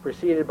bracket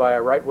preceded by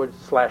a rightward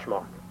slash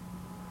mark.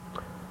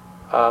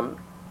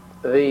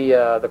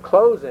 The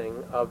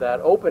closing of that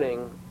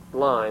opening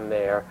line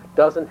there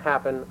doesn't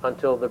happen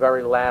until the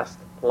very last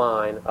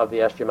line of the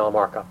SGML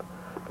markup,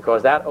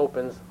 because that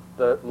opens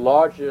the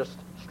largest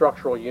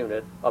structural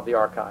unit of the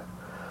archive.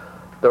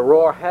 The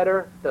raw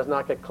header does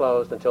not get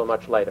closed until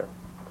much later.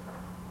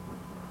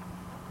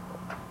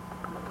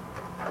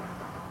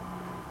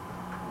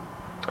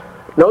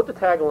 Note the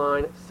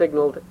tagline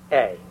signaled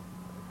A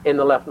in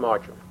the left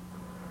margin.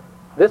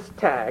 This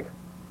tag,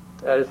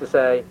 that is to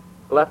say,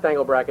 left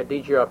angle bracket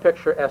DGR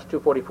picture,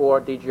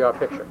 S244 DGR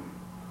picture.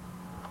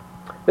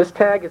 This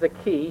tag is a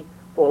key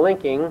for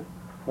linking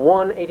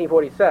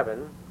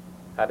 1-1847,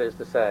 that is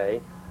to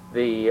say,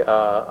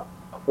 the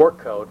work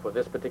code for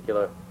this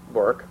particular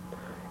work,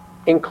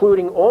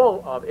 including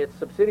all of its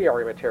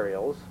subsidiary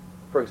materials,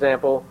 for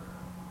example,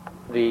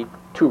 the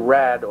two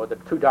RAD, or the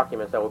two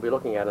documents that we'll be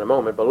looking at in a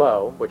moment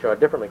below, which are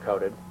differently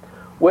coded,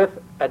 with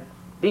a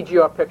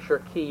DGR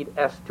picture keyed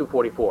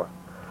S244,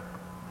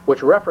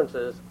 which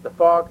references the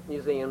Fogg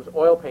Museum's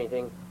oil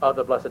painting of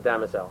the Blessed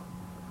Damozel.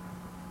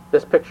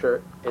 This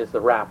picture is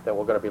the wrap that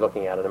we're going to be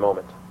looking at in a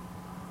moment.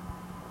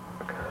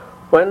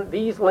 When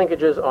these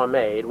linkages are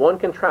made, one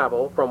can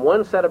travel from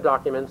one set of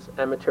documents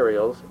and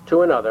materials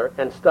to another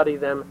and study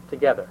them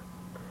together.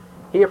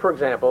 Here, for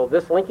example,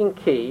 this linking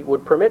key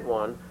would permit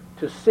one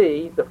to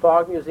see the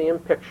Fogg Museum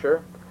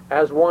picture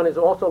as one is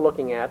also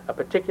looking at a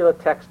particular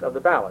text of the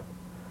ballad,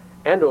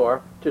 and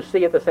or to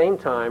see at the same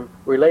time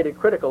related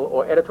critical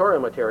or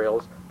editorial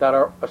materials that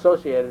are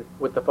associated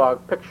with the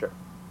Fogg picture,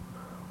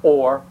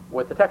 or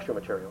with the textual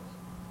materials.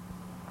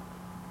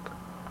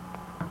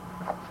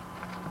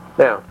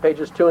 Now,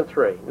 pages 2 and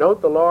 3.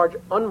 Note the large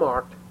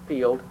unmarked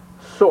field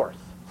source,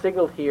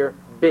 signaled here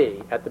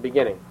B at the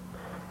beginning,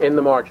 in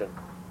the margin.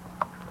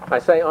 I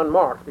say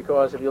unmarked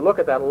because if you look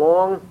at that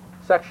long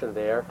section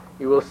there,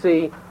 you will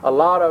see a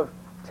lot of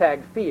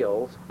tagged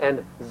fields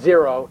and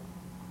zero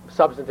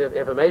substantive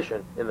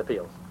information in the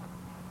fields.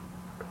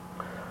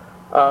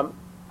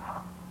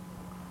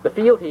 The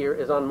field here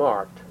is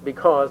unmarked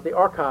because the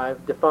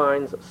archive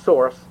defines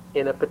source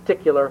in a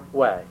particular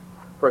way.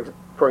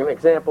 For an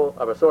example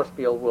of a source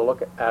field, we'll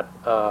look at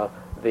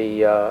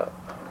the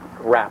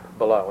wrap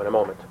below in a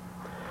moment.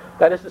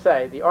 That is to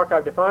say, the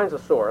archive defines a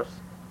source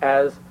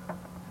as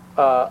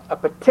a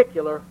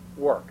particular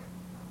work,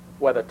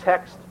 whether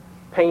text,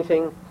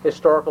 painting,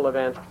 historical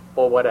event,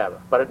 or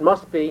whatever. But it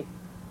must be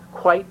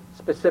quite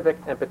specific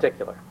and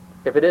particular.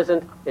 If it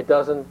isn't, it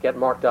doesn't get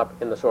marked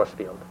up in the source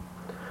field.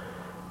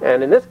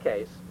 And in this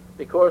case,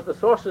 because the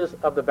sources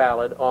of the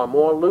ballad are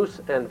more loose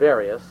and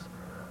various,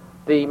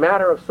 the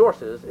matter of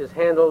sources is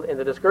handled in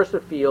the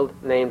discursive field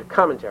named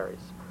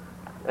commentaries.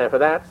 And for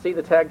that, see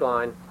the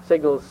tagline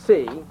signals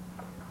C,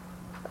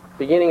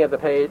 beginning at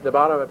the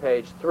bottom of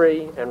page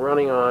 3 and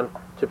running on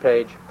to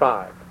page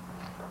 5,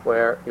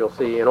 where you'll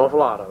see an awful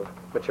lot of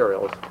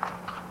materials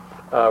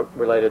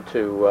related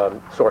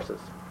to sources.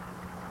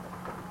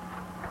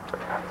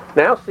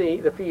 Now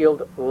see the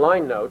field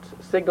line notes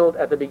signaled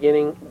at the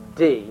beginning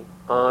D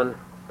on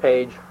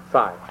page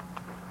 5.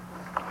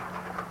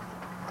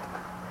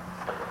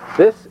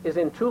 This is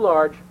in two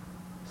large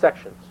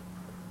sections.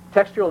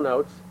 Textual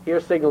notes, here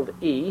signaled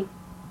E,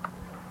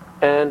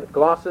 and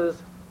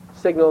glosses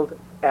signaled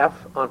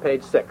F on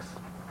page 6.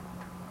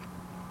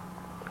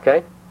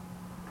 Okay?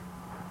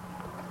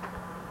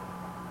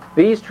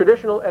 These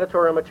traditional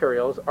editorial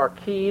materials are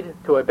keyed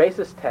to a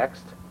basis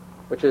text,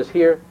 which is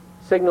here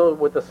signaled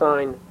with the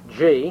sign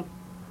G.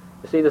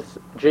 You see this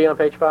G on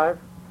page 5?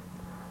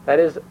 That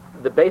is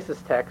the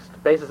basis text,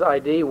 basis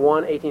ID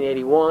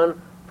 1-1881,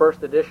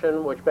 first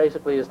edition, which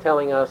basically is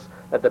telling us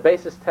that the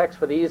basis text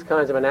for these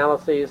kinds of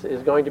analyses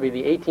is going to be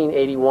the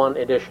 1881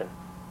 edition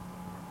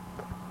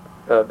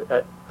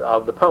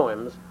of the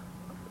poems,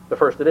 the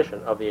first edition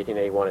of the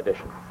 1881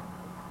 edition.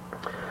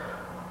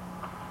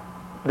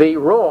 The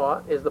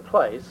raw is the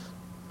place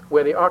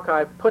where the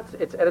archive puts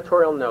its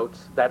editorial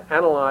notes that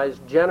analyze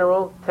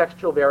general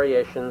textual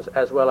variations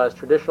as well as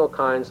traditional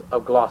kinds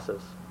of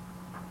glosses.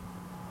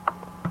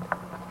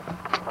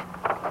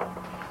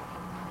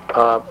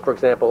 For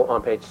example,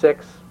 on page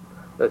 6,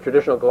 the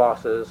traditional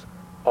glosses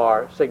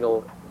are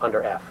signaled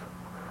under F,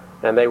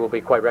 and they will be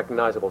quite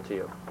recognizable to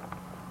you.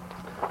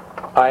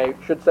 I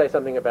should say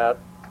something about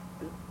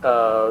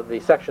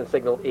the section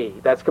signaled E.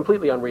 That's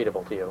completely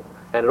unreadable to you,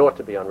 and it ought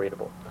to be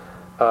unreadable.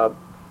 None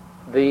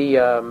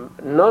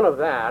of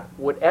that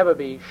would ever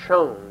be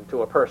shown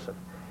to a person.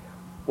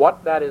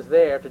 What that is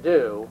there to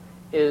do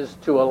is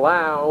to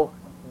allow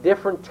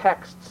different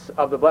texts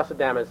of the Blessed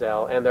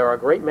Damozel, and there are a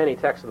great many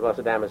texts of the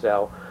Blessed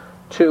Damozel,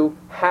 to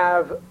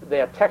have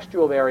their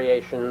textual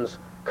variations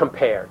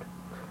compared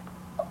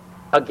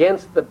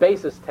against the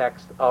basis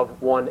text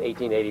of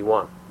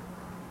 1881.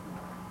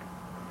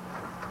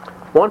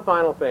 One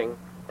final thing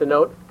to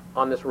note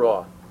on this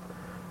raw.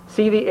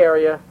 See the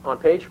area on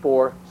page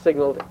 4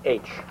 signaled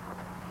H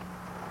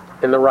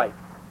in the right.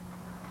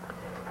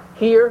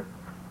 Here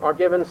are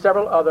given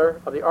several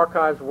other of the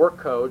archive's work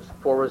codes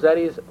for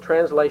Rossetti's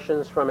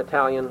translations from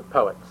Italian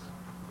poets.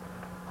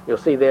 You'll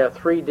see there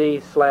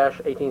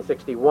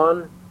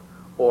 3D/1861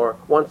 or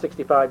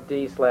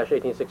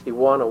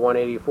 165D/1861 or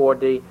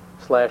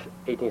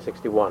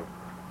 184D/1861.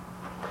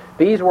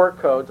 These work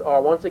codes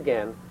are once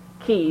again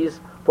keys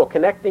for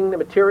connecting the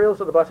materials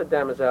of the Blessed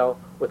Damozel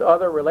with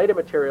other related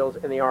materials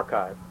in the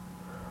archive.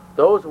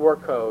 Those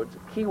work codes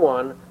key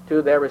one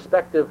to their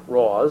respective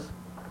RAWs,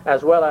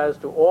 as well as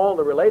to all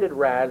the related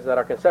RADs that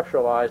are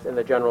conceptualized in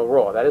the general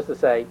RAW. That is to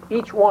say,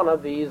 each one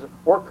of these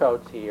work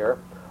codes here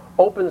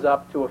opens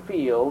up to a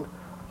field,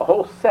 a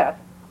whole set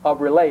of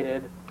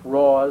related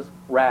RAWs,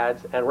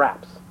 RADs, and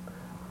RAPs,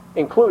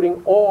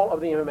 including all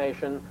of the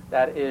information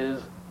that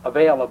is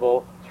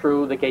available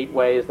through the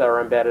gateways that are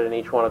embedded in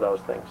each one of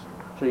those things.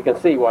 So you can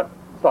see what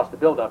starts to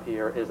build up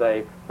here is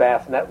a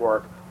vast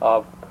network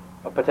of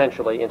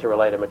potentially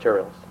interrelated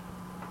materials.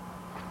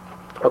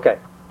 Okay,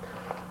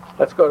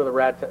 let's go to the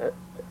RAD.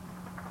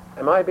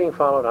 Am I being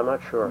followed? I'm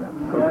not sure.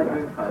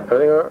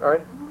 Everything all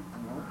right?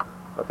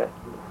 Okay.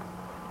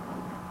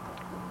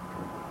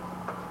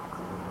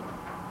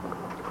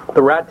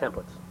 The RAD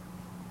templates.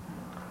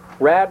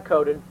 RAD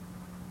coded.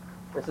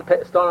 This is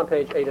start on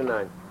page 8 and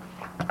 9.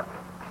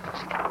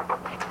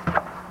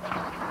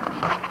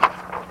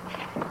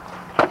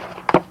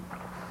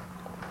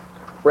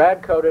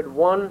 RAD coded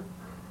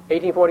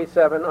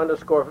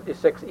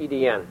 1/1847_56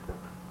 EDN.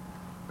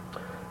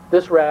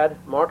 This RAD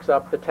marks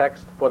up the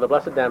text for the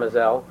Blessed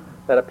Damozel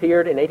that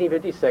appeared in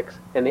 1856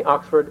 in the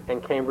Oxford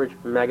and Cambridge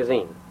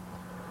magazine.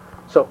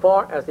 So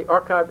far as the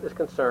archive is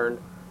concerned,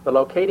 the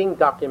locating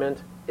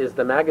document is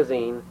the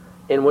magazine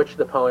in which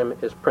the poem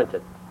is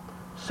printed.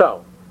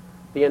 So,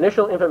 the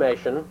initial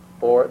information,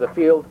 or the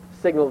field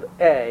signaled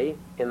A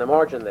in the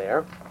margin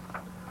there,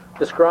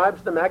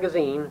 describes the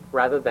magazine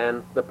rather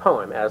than the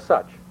poem as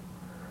such.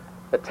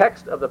 The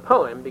text of the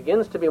poem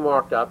begins to be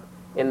marked up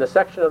in the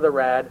section of the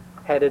RAD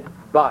headed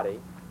Body,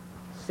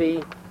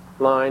 C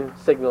line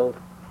signaled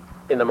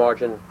in the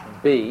margin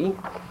B,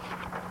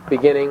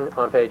 beginning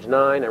on page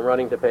 9 and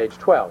running to page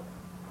 12.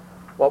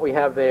 What we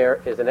have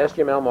there is an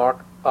SGML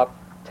mark-up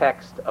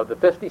text of the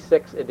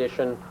 56th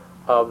edition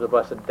of the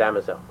Blessed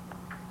Damozel.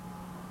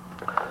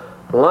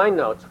 Line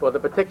notes for the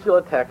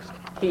particular text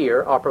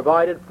here are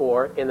provided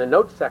for in the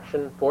notes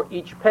section for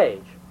each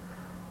page.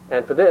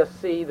 And for this,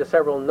 see the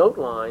several note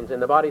lines in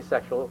the body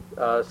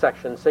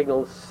section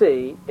signaled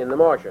C in the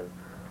margin.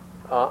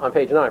 On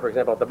page 9, for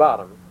example, at the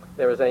bottom,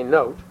 there is a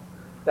note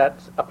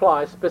that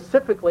applies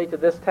specifically to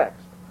this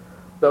text.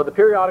 Though the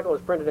periodical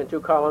is printed in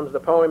 2 columns, the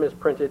poem is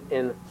printed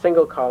in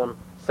single column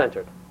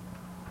centered.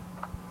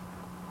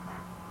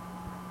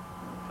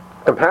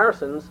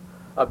 Comparisons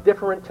of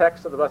different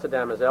texts of the Blessed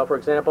Damozel, for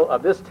example,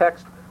 of this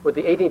text with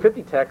the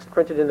 1850 text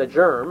printed in the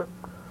Germ,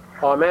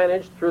 are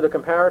managed through the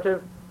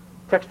comparative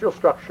textual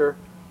structure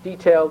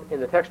detailed in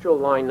the textual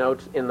line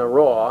notes in the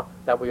RAW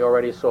that we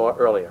already saw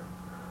earlier.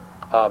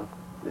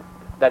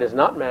 That is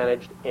not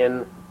managed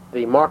in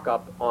the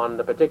markup on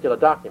the particular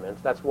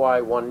documents. That's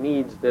why one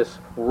needs this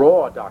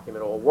RAW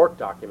document or work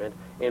document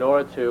in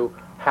order to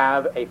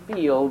have a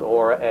field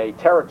or a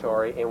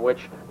territory in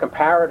which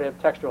comparative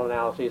textual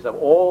analyses of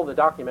all the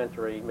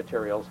documentary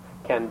materials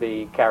can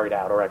be carried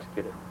out or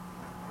executed.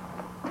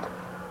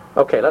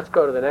 Okay, let's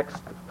go to the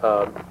next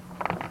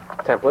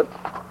template.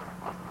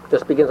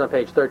 This begins on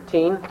page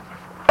 13.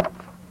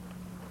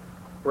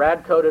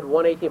 RAD coded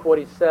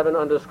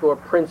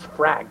 1/1847_Prince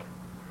Frag.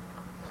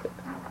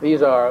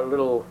 These are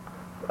little,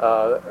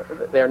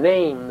 their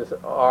names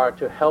are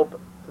to help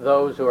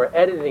those who are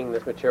editing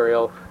this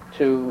material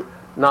to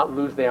not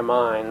lose their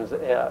minds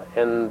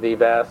in the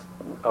vast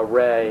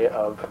array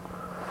of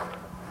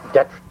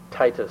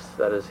detritus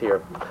that is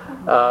here.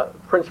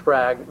 Prince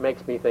Frag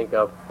makes me think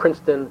of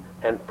Princeton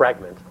and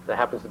Fragment. There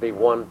happens to be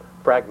one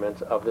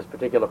fragment of this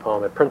particular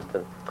poem at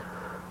Princeton.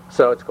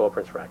 So it's called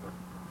Prince Fragment.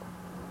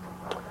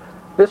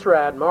 This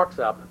RAD marks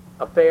up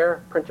a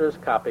fair printer's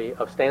copy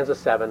of stanza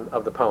 7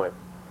 of the poem.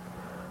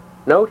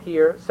 Note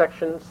here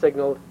section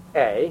signaled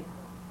A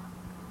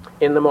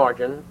in the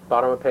margin,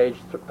 bottom of page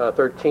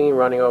 13,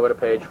 running over to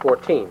page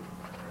 14.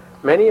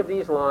 Many of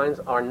these lines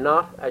are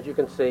not, as you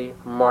can see,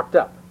 marked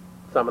up.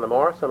 Some of them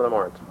are, some of them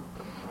aren't.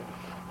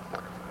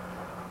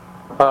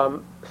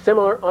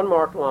 Similar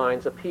unmarked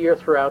lines appear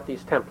throughout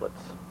these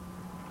templates.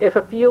 If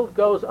a field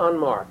goes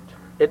unmarked,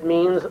 it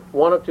means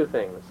one of two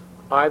things.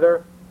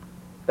 Either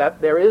that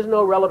there is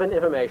no relevant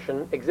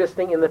information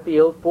existing in the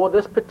field for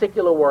this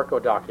particular work or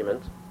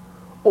document,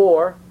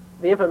 or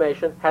the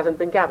information hasn't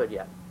been gathered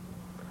yet.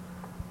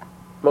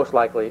 Most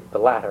likely the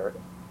latter,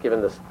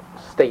 given the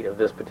state of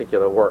this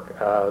particular work,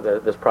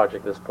 this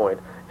project at this point,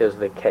 is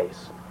the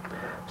case.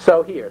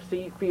 So here,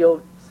 see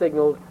field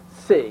signaled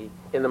C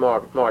in the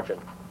margin.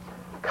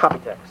 Copy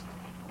text.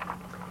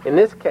 In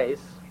this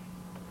case,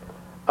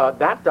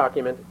 that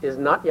document is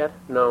not yet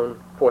known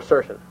for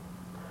certain.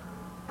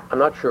 I'm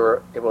not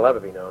sure it will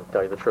ever be known, to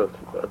tell you the truth.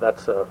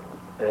 That's an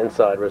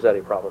inside Rossetti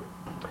problem.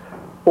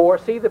 Or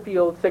see the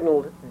field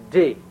signaled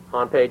D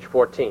on page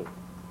 14.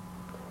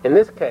 In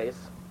this case,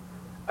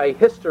 a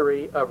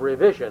history of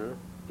revision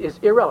is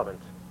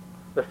irrelevant.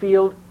 The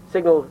field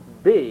signaled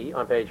B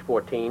on page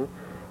 14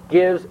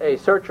 gives a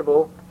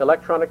searchable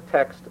electronic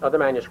text of the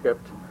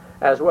manuscript,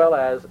 as well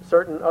as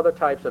certain other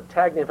types of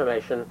tagged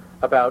information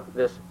about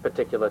this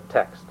particular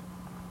text.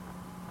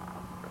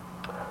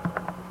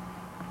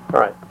 All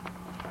right,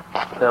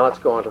 now let's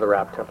go on to the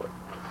wrap template.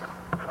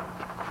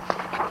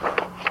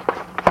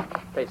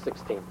 Page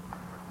 16.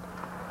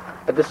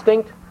 A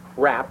distinct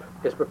wrap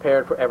is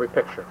prepared for every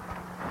picture.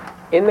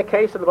 In the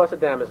case of the Blessed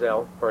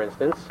Damozel, for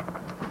instance,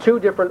 2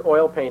 different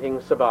oil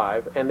paintings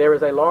survive, and there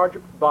is a large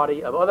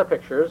body of other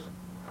pictures,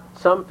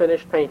 some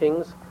finished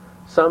paintings,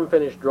 some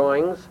finished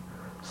drawings,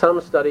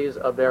 some studies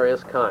of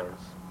various kinds.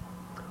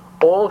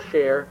 All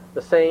share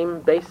the same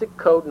basic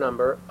code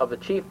number of the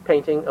chief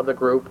painting of the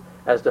group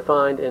as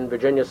defined in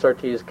Virginia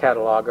Surtees'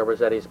 catalog of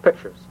Rossetti's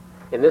pictures,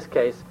 in this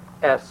case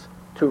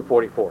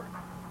S244.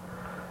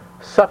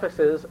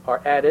 Suffixes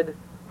are added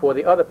for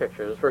the other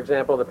pictures. For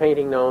example, the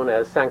painting known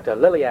as Sancta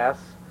Lilias,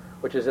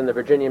 which is in the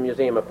Virginia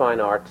Museum of Fine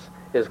Arts,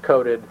 is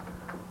coded,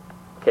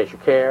 in case you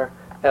care,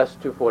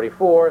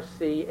 S244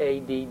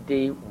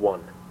 CADD1.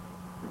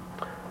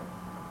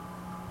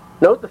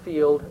 Note the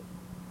field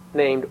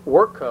named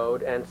Work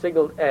Code and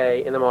signaled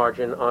A in the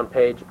margin on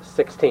page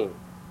 16.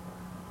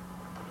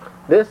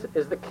 This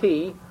is the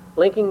key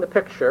linking the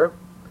picture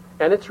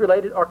and its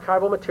related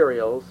archival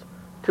materials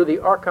to the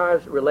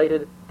archive's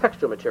related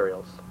textual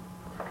materials.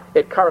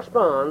 It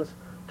corresponds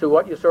to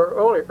what you saw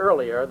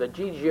earlier, the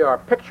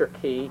GGR picture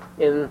key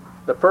in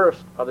the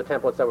first of the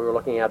templates that we were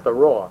looking at, the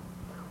raw,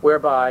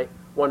 whereby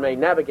one may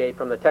navigate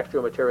from the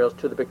textual materials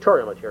to the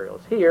pictorial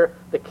materials. Here,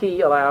 the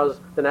key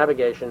allows the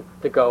navigation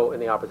to go in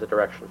the opposite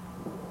direction.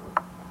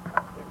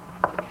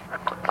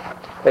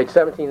 Page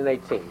 17 and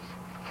 18.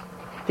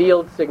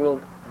 Field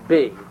signaled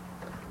B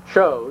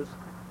shows,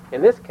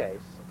 in this case,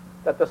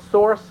 that the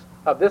source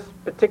of this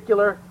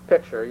particular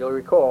picture, you'll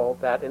recall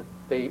that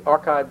the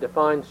archive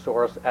defines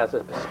source as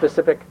a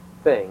specific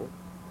thing.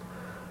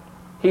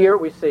 Here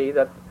we see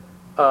that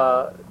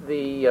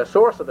the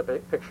source of the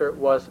picture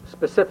was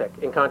specific,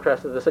 in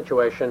contrast to the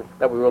situation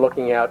that we were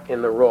looking at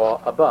in the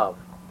raw above.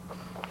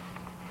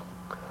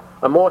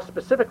 A more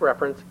specific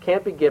reference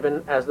can't be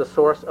given as the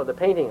source of the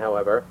painting,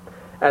 however,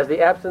 as the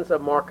absence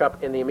of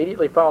markup in the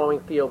immediately following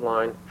field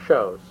line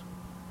shows.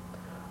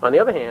 On the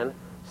other hand,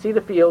 see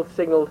the field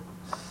signaled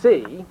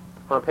C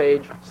on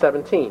page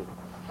 17.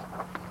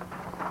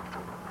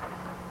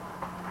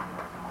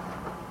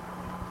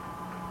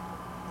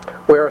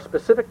 Where a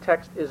specific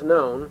text is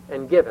known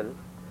and given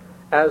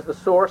as the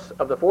source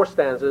of the 4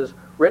 stanzas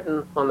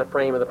written on the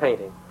frame of the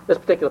painting. This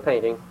particular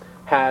painting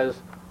has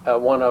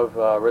one of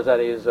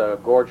Rossetti's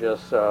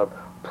gorgeous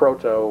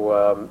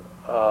proto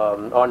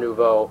Art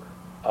Nouveau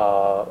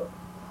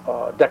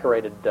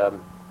decorated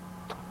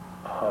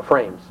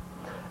frames.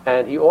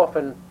 And he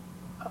often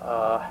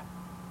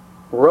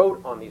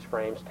wrote on these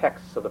frames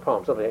texts of the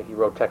poems. So he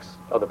wrote texts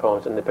of the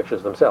poems in the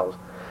pictures themselves.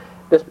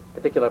 This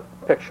particular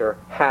picture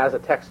has a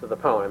text of the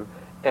poem,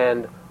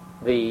 and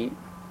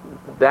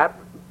that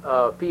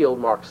field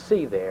marked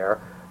C there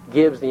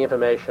gives the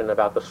information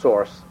about the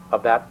source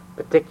of that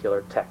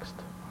particular text.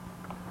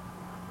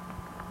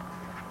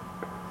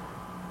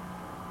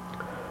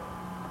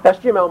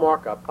 SGML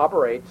markup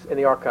operates in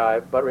the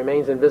archive but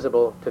remains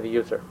invisible to the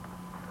user.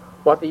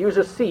 What the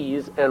user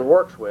sees and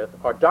works with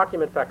are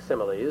document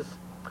facsimiles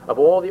of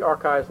all the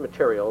archive's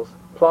materials,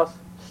 plus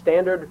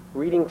standard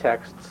reading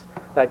texts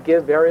that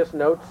give various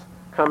notes,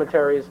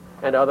 commentaries,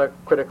 and other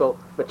critical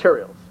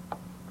materials.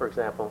 For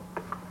example,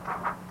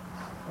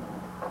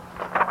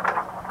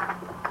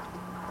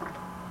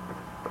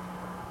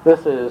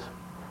 this is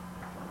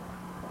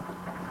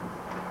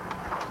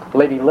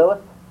Lady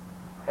Lilith,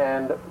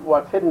 and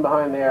what's hidden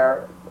behind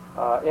there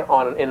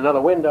in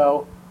another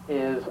window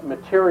is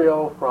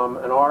material from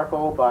an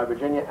article by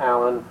Virginia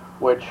Allen,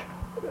 which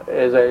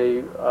is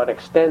an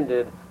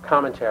extended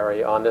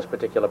commentary on this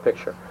particular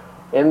picture.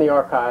 In the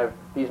archive,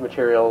 these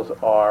materials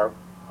are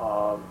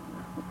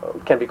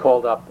can be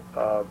called up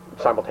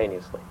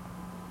simultaneously.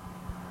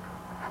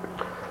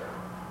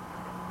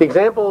 The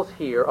examples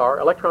here are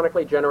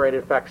electronically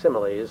generated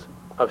facsimiles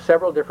of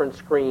several different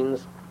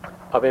screens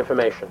of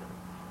information.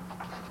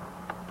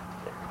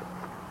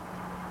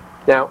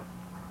 Now,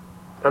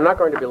 I'm not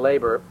going to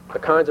belabor the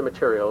kinds of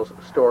materials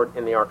stored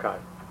in the archive,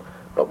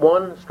 but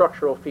one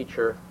structural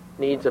feature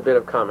needs a bit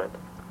of comment.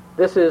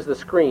 This is the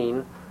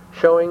screen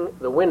showing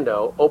the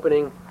window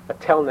opening a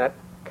telnet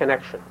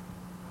connection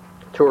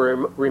to a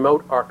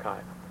remote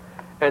archive,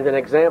 and an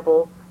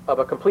example of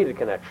a completed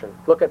connection.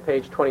 Look at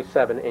page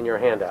 27 in your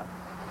handout.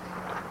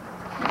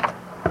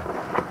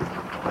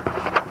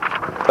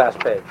 Last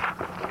page.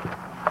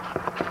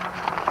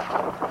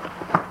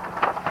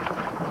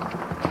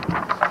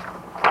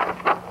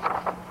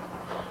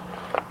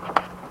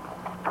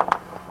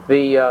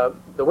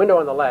 The window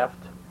on the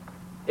left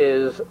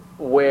is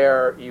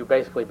where you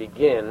basically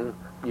begin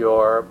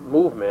your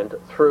movement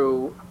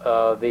through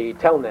the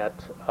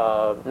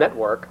telnet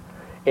network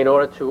in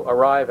order to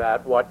arrive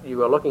at what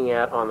you are looking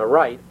at on the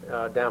right,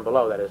 down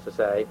below, that is to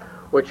say,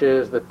 which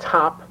is the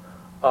top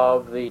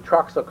of the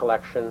Troxel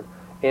collection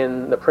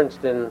in the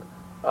Princeton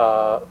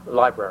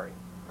Library.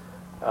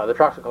 The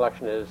Troxel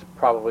collection is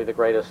probably the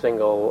greatest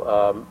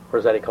single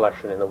Rossetti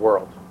collection in the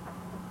world.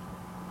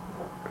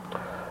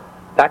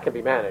 That can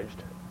be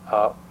managed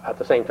at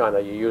the same time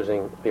that you're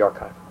using the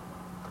archive.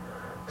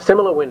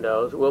 Similar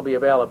windows will be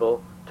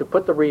available to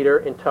put the reader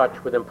in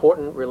touch with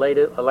important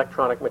related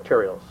electronic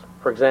materials.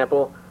 For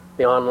example,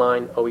 the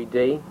online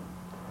OED,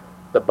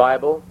 the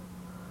Bible,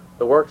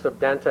 the works of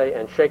Dante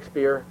and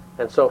Shakespeare,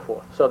 and so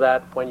forth. So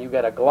that when you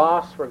get a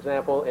gloss, for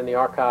example, in the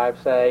archive,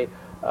 say,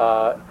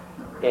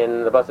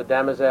 in the Bust of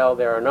Damozel,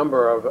 there are a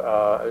number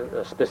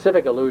of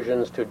specific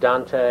allusions to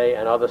Dante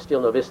and other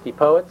Stilnovisti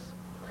poets.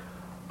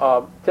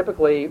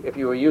 Typically, if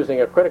you were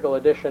using a critical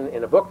edition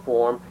in a book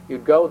form,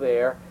 you'd go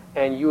there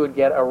and you would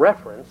get a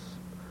reference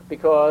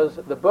because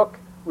the book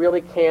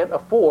really can't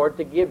afford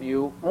to give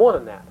you more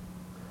than that.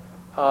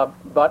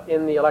 But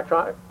in the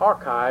electronic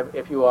archive,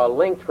 if you are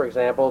linked, for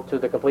example, to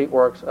the complete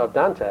works of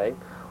Dante,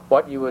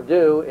 what you would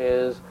do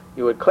is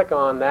you would click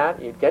on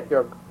that, you'd get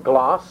your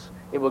gloss,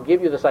 it will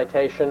give you the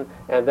citation,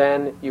 and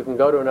then you can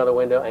go to another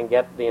window and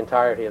get the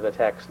entirety of the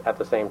text at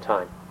the same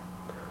time.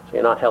 So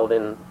you're not held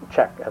in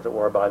check, as it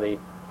were, by the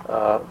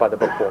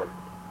book form.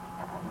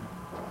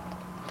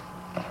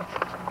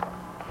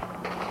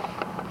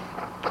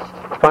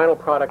 Final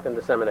product and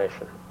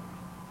dissemination.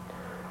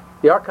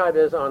 The archive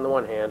is, on the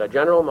one hand, a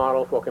general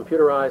model for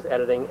computerized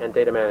editing and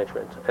data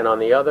management, and on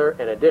the other,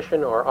 an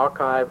edition or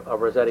archive of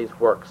Rossetti's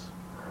works.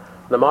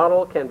 The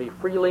model can be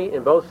freely,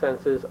 in both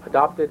senses,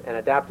 adopted and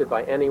adapted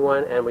by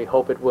anyone, and we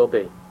hope it will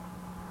be.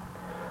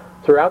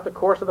 Throughout the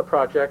course of the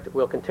project,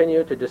 we'll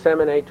continue to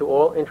disseminate to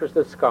all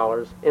interested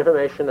scholars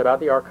information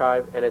about the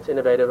archive and its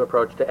innovative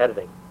approach to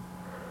editing.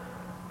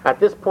 At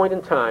this point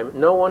in time,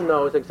 no one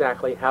knows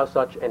exactly how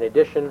such an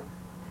edition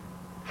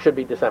should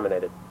be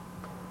disseminated.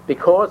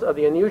 Because of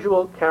the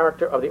unusual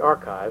character of the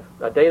archive,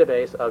 a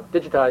database of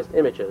digitized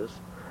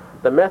images,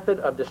 the method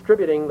of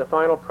distributing the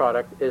final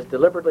product is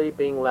deliberately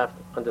being left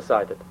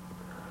undecided.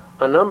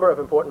 A number of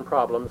important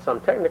problems, some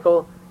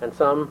technical and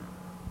some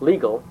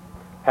legal,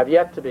 have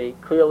yet to be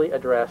clearly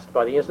addressed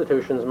by the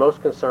institutions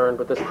most concerned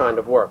with this kind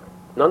of work.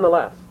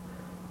 Nonetheless,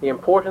 the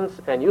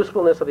importance and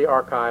usefulness of the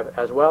archive,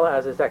 as well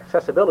as its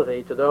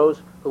accessibility to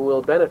those who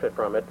will benefit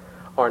from it,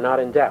 are not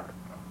in doubt.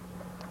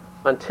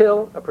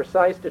 Until a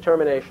precise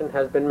determination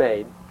has been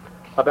made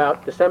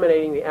about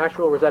disseminating the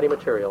actual Rossetti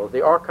materials,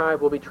 the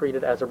archive will be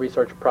treated as a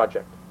research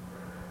project.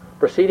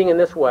 Proceeding in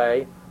this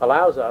way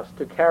allows us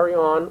to carry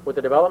on with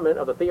the development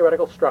of the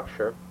theoretical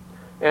structure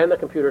and the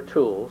computer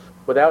tools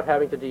without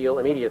having to deal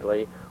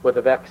immediately with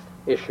the vexed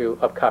issue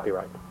of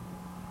copyright.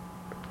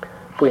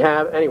 We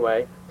have,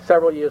 anyway,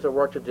 several years of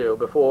work to do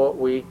before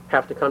we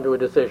have to come to a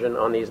decision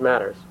on these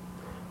matters.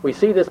 We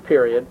see this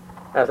period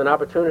as an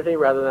opportunity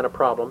rather than a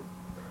problem.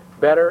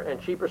 Better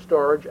and cheaper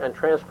storage and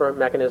transfer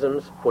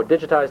mechanisms for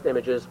digitized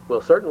images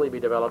will certainly be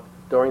developed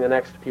during the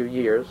next few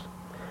years,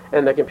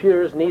 and the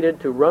computers needed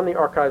to run the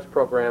archives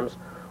programs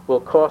will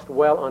cost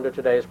well under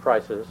today's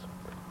prices.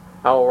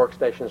 Our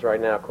workstations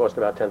right now cost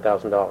about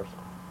 $10,000.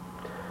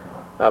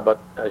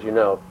 But as you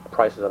know,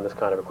 prices on this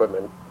kind of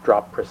equipment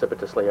drop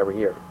precipitously every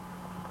year.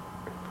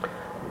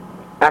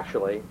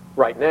 Actually,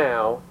 right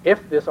now,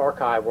 if this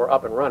archive were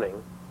up and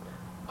running,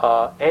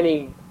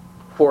 any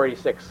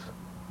 486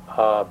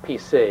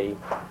 PC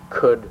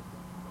could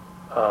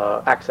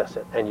access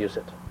it and use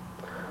it.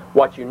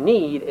 What you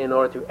need in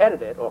order to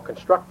edit it or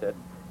construct it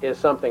is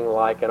something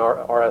like an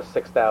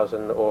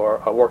RS-6000 or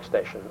a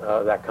workstation,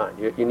 that kind.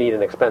 You need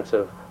an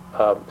expensive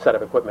set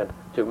of equipment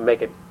to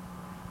make it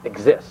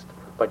exist,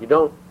 but you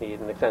don't need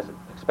an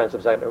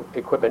expensive set of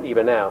equipment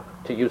even now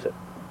to use it.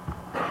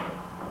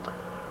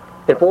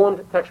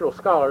 Informed textual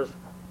scholars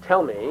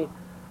tell me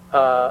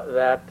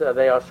that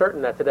they are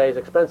certain that today's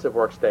expensive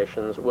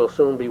workstations will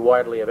soon be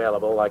widely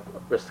available, like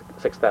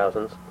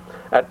RISC-6000s,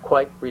 at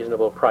quite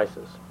reasonable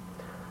prices.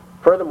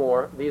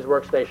 Furthermore, these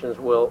workstations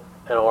will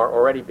and are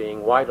already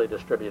being widely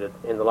distributed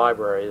in the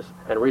libraries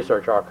and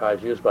research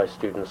archives used by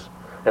students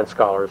and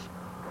scholars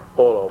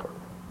all over.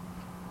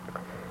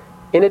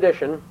 In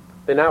addition,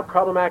 the now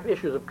problematic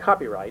issues of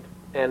copyright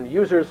and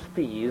users'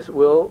 fees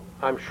will,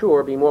 I'm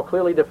sure, be more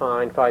clearly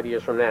defined 5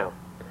 years from now.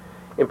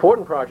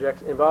 Important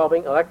projects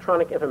involving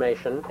electronic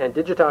information and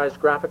digitized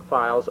graphic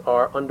files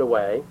are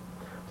underway,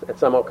 and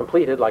some are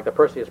completed, like the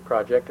Perseus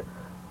project.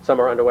 Some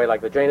are underway,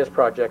 like the Janus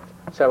project,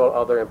 several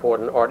other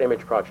important art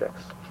image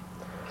projects.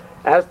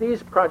 As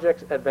these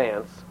projects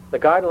advance, the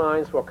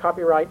guidelines for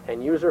copyright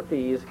and user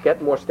fees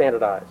get more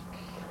standardized.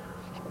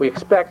 We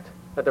expect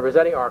that the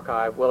Rossetti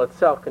Archive will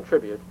itself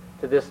contribute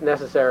to this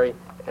necessary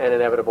and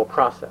inevitable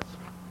process.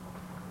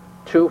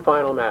 Two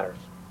final matters.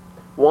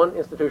 One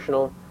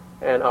institutional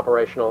and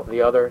operational,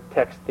 the other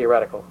text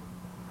theoretical.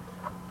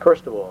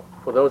 First of all,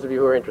 for those of you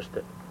who are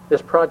interested,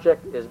 this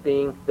project is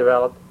being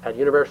developed at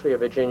University of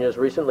Virginia's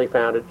recently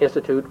founded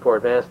Institute for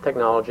Advanced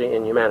Technology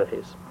and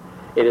Humanities.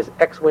 It is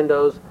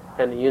X-Windows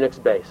and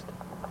Unix-based.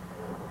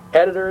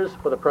 Editors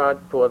for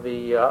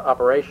the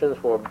operations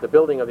for the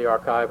building of the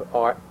archive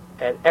are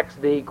an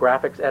XV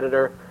graphics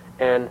editor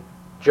and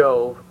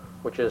Jove,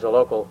 which is a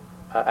local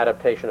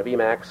adaptation of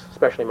Emacs,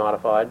 specially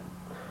modified,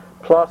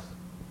 plus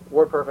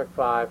WordPerfect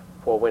 5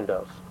 for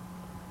Windows.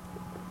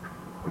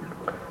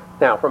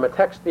 Now, from a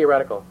text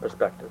theoretical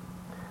perspective,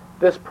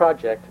 this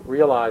project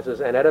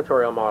realizes an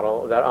editorial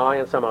model that I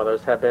and some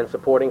others have been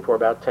supporting for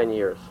about 10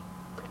 years.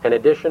 An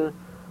edition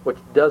which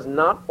does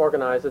not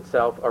organize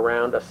itself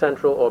around a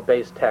central or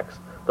base text,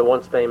 the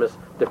once famous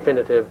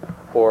definitive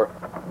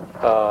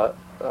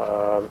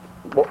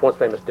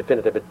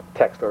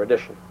text or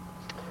edition.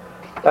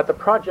 That the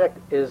project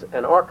is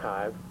an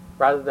archive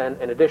rather than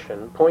an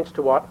edition points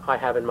to what I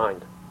have in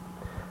mind.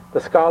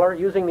 The scholar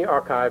using the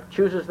archive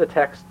chooses the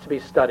text to be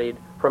studied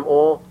from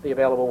all the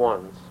available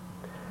ones.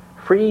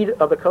 Freed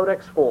of the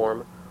codex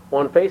form,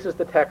 one faces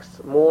the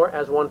texts more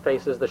as one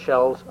faces the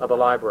shelves of a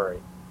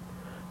library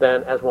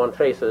than as one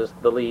faces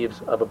the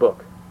leaves of a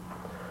book.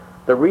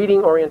 The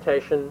reading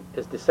orientation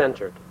is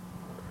decentered.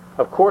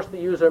 Of course, the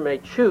user may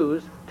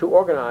choose to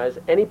organize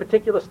any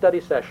particular study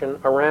session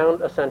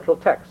around a central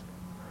text.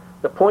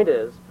 The point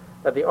is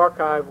that the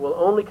archive will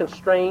only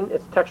constrain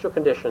its textual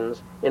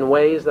conditions in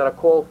ways that are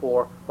called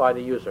for by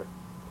the user.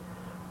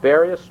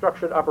 Various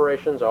structured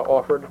operations are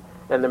offered,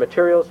 and the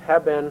materials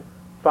have been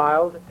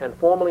filed and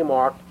formally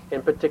marked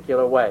in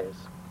particular ways.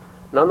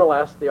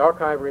 Nonetheless, the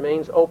archive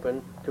remains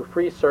open to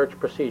free search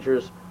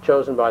procedures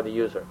chosen by the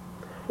user,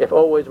 if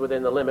always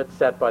within the limits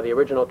set by the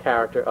original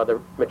character of the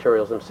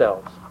materials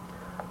themselves.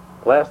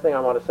 The last thing I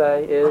want to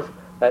say is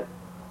that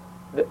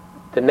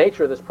the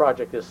nature of this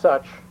project is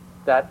such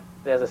that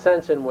there's a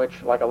sense in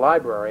which, like a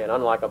library and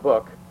unlike a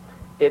book,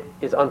 it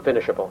is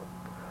unfinishable.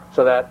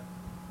 So that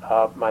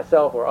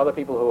myself or other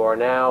people who are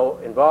now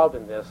involved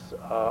in this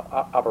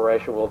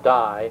operation will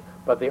die,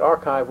 but the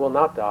archive will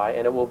not die,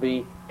 and it will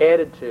be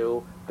added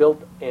to,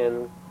 built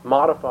in,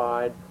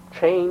 modified,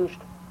 changed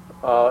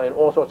in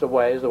all sorts of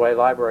ways, the way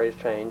libraries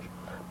change,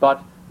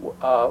 but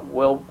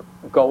will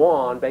go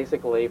on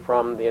basically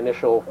from the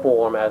initial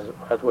form as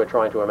we're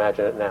trying to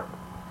imagine it now.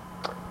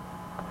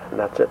 And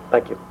that's it.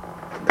 Thank you.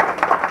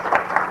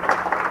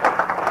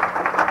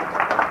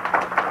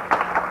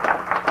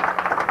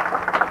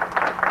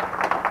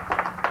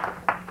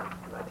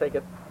 I take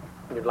it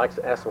you'd like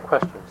to ask some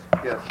questions.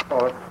 Yes.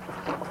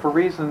 For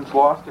reasons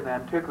lost in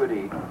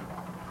antiquity,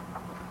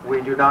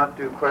 we do not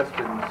do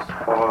questions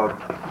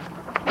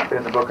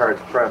in the Book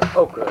Arts Press,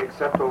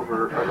 except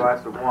over a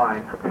glass of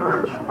wine,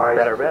 which I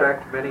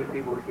suspect many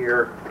people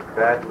here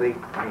badly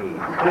need.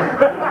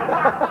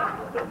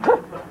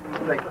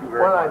 Thank you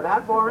very much. Was I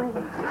that boring?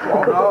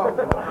 Oh,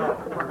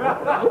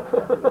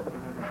 no.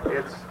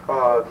 It's,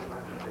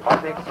 I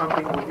think some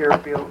people here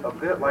feel a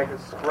bit like a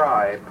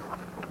scribe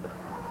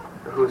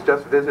who's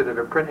just visited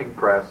a printing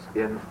press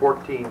in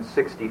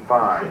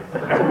 1465.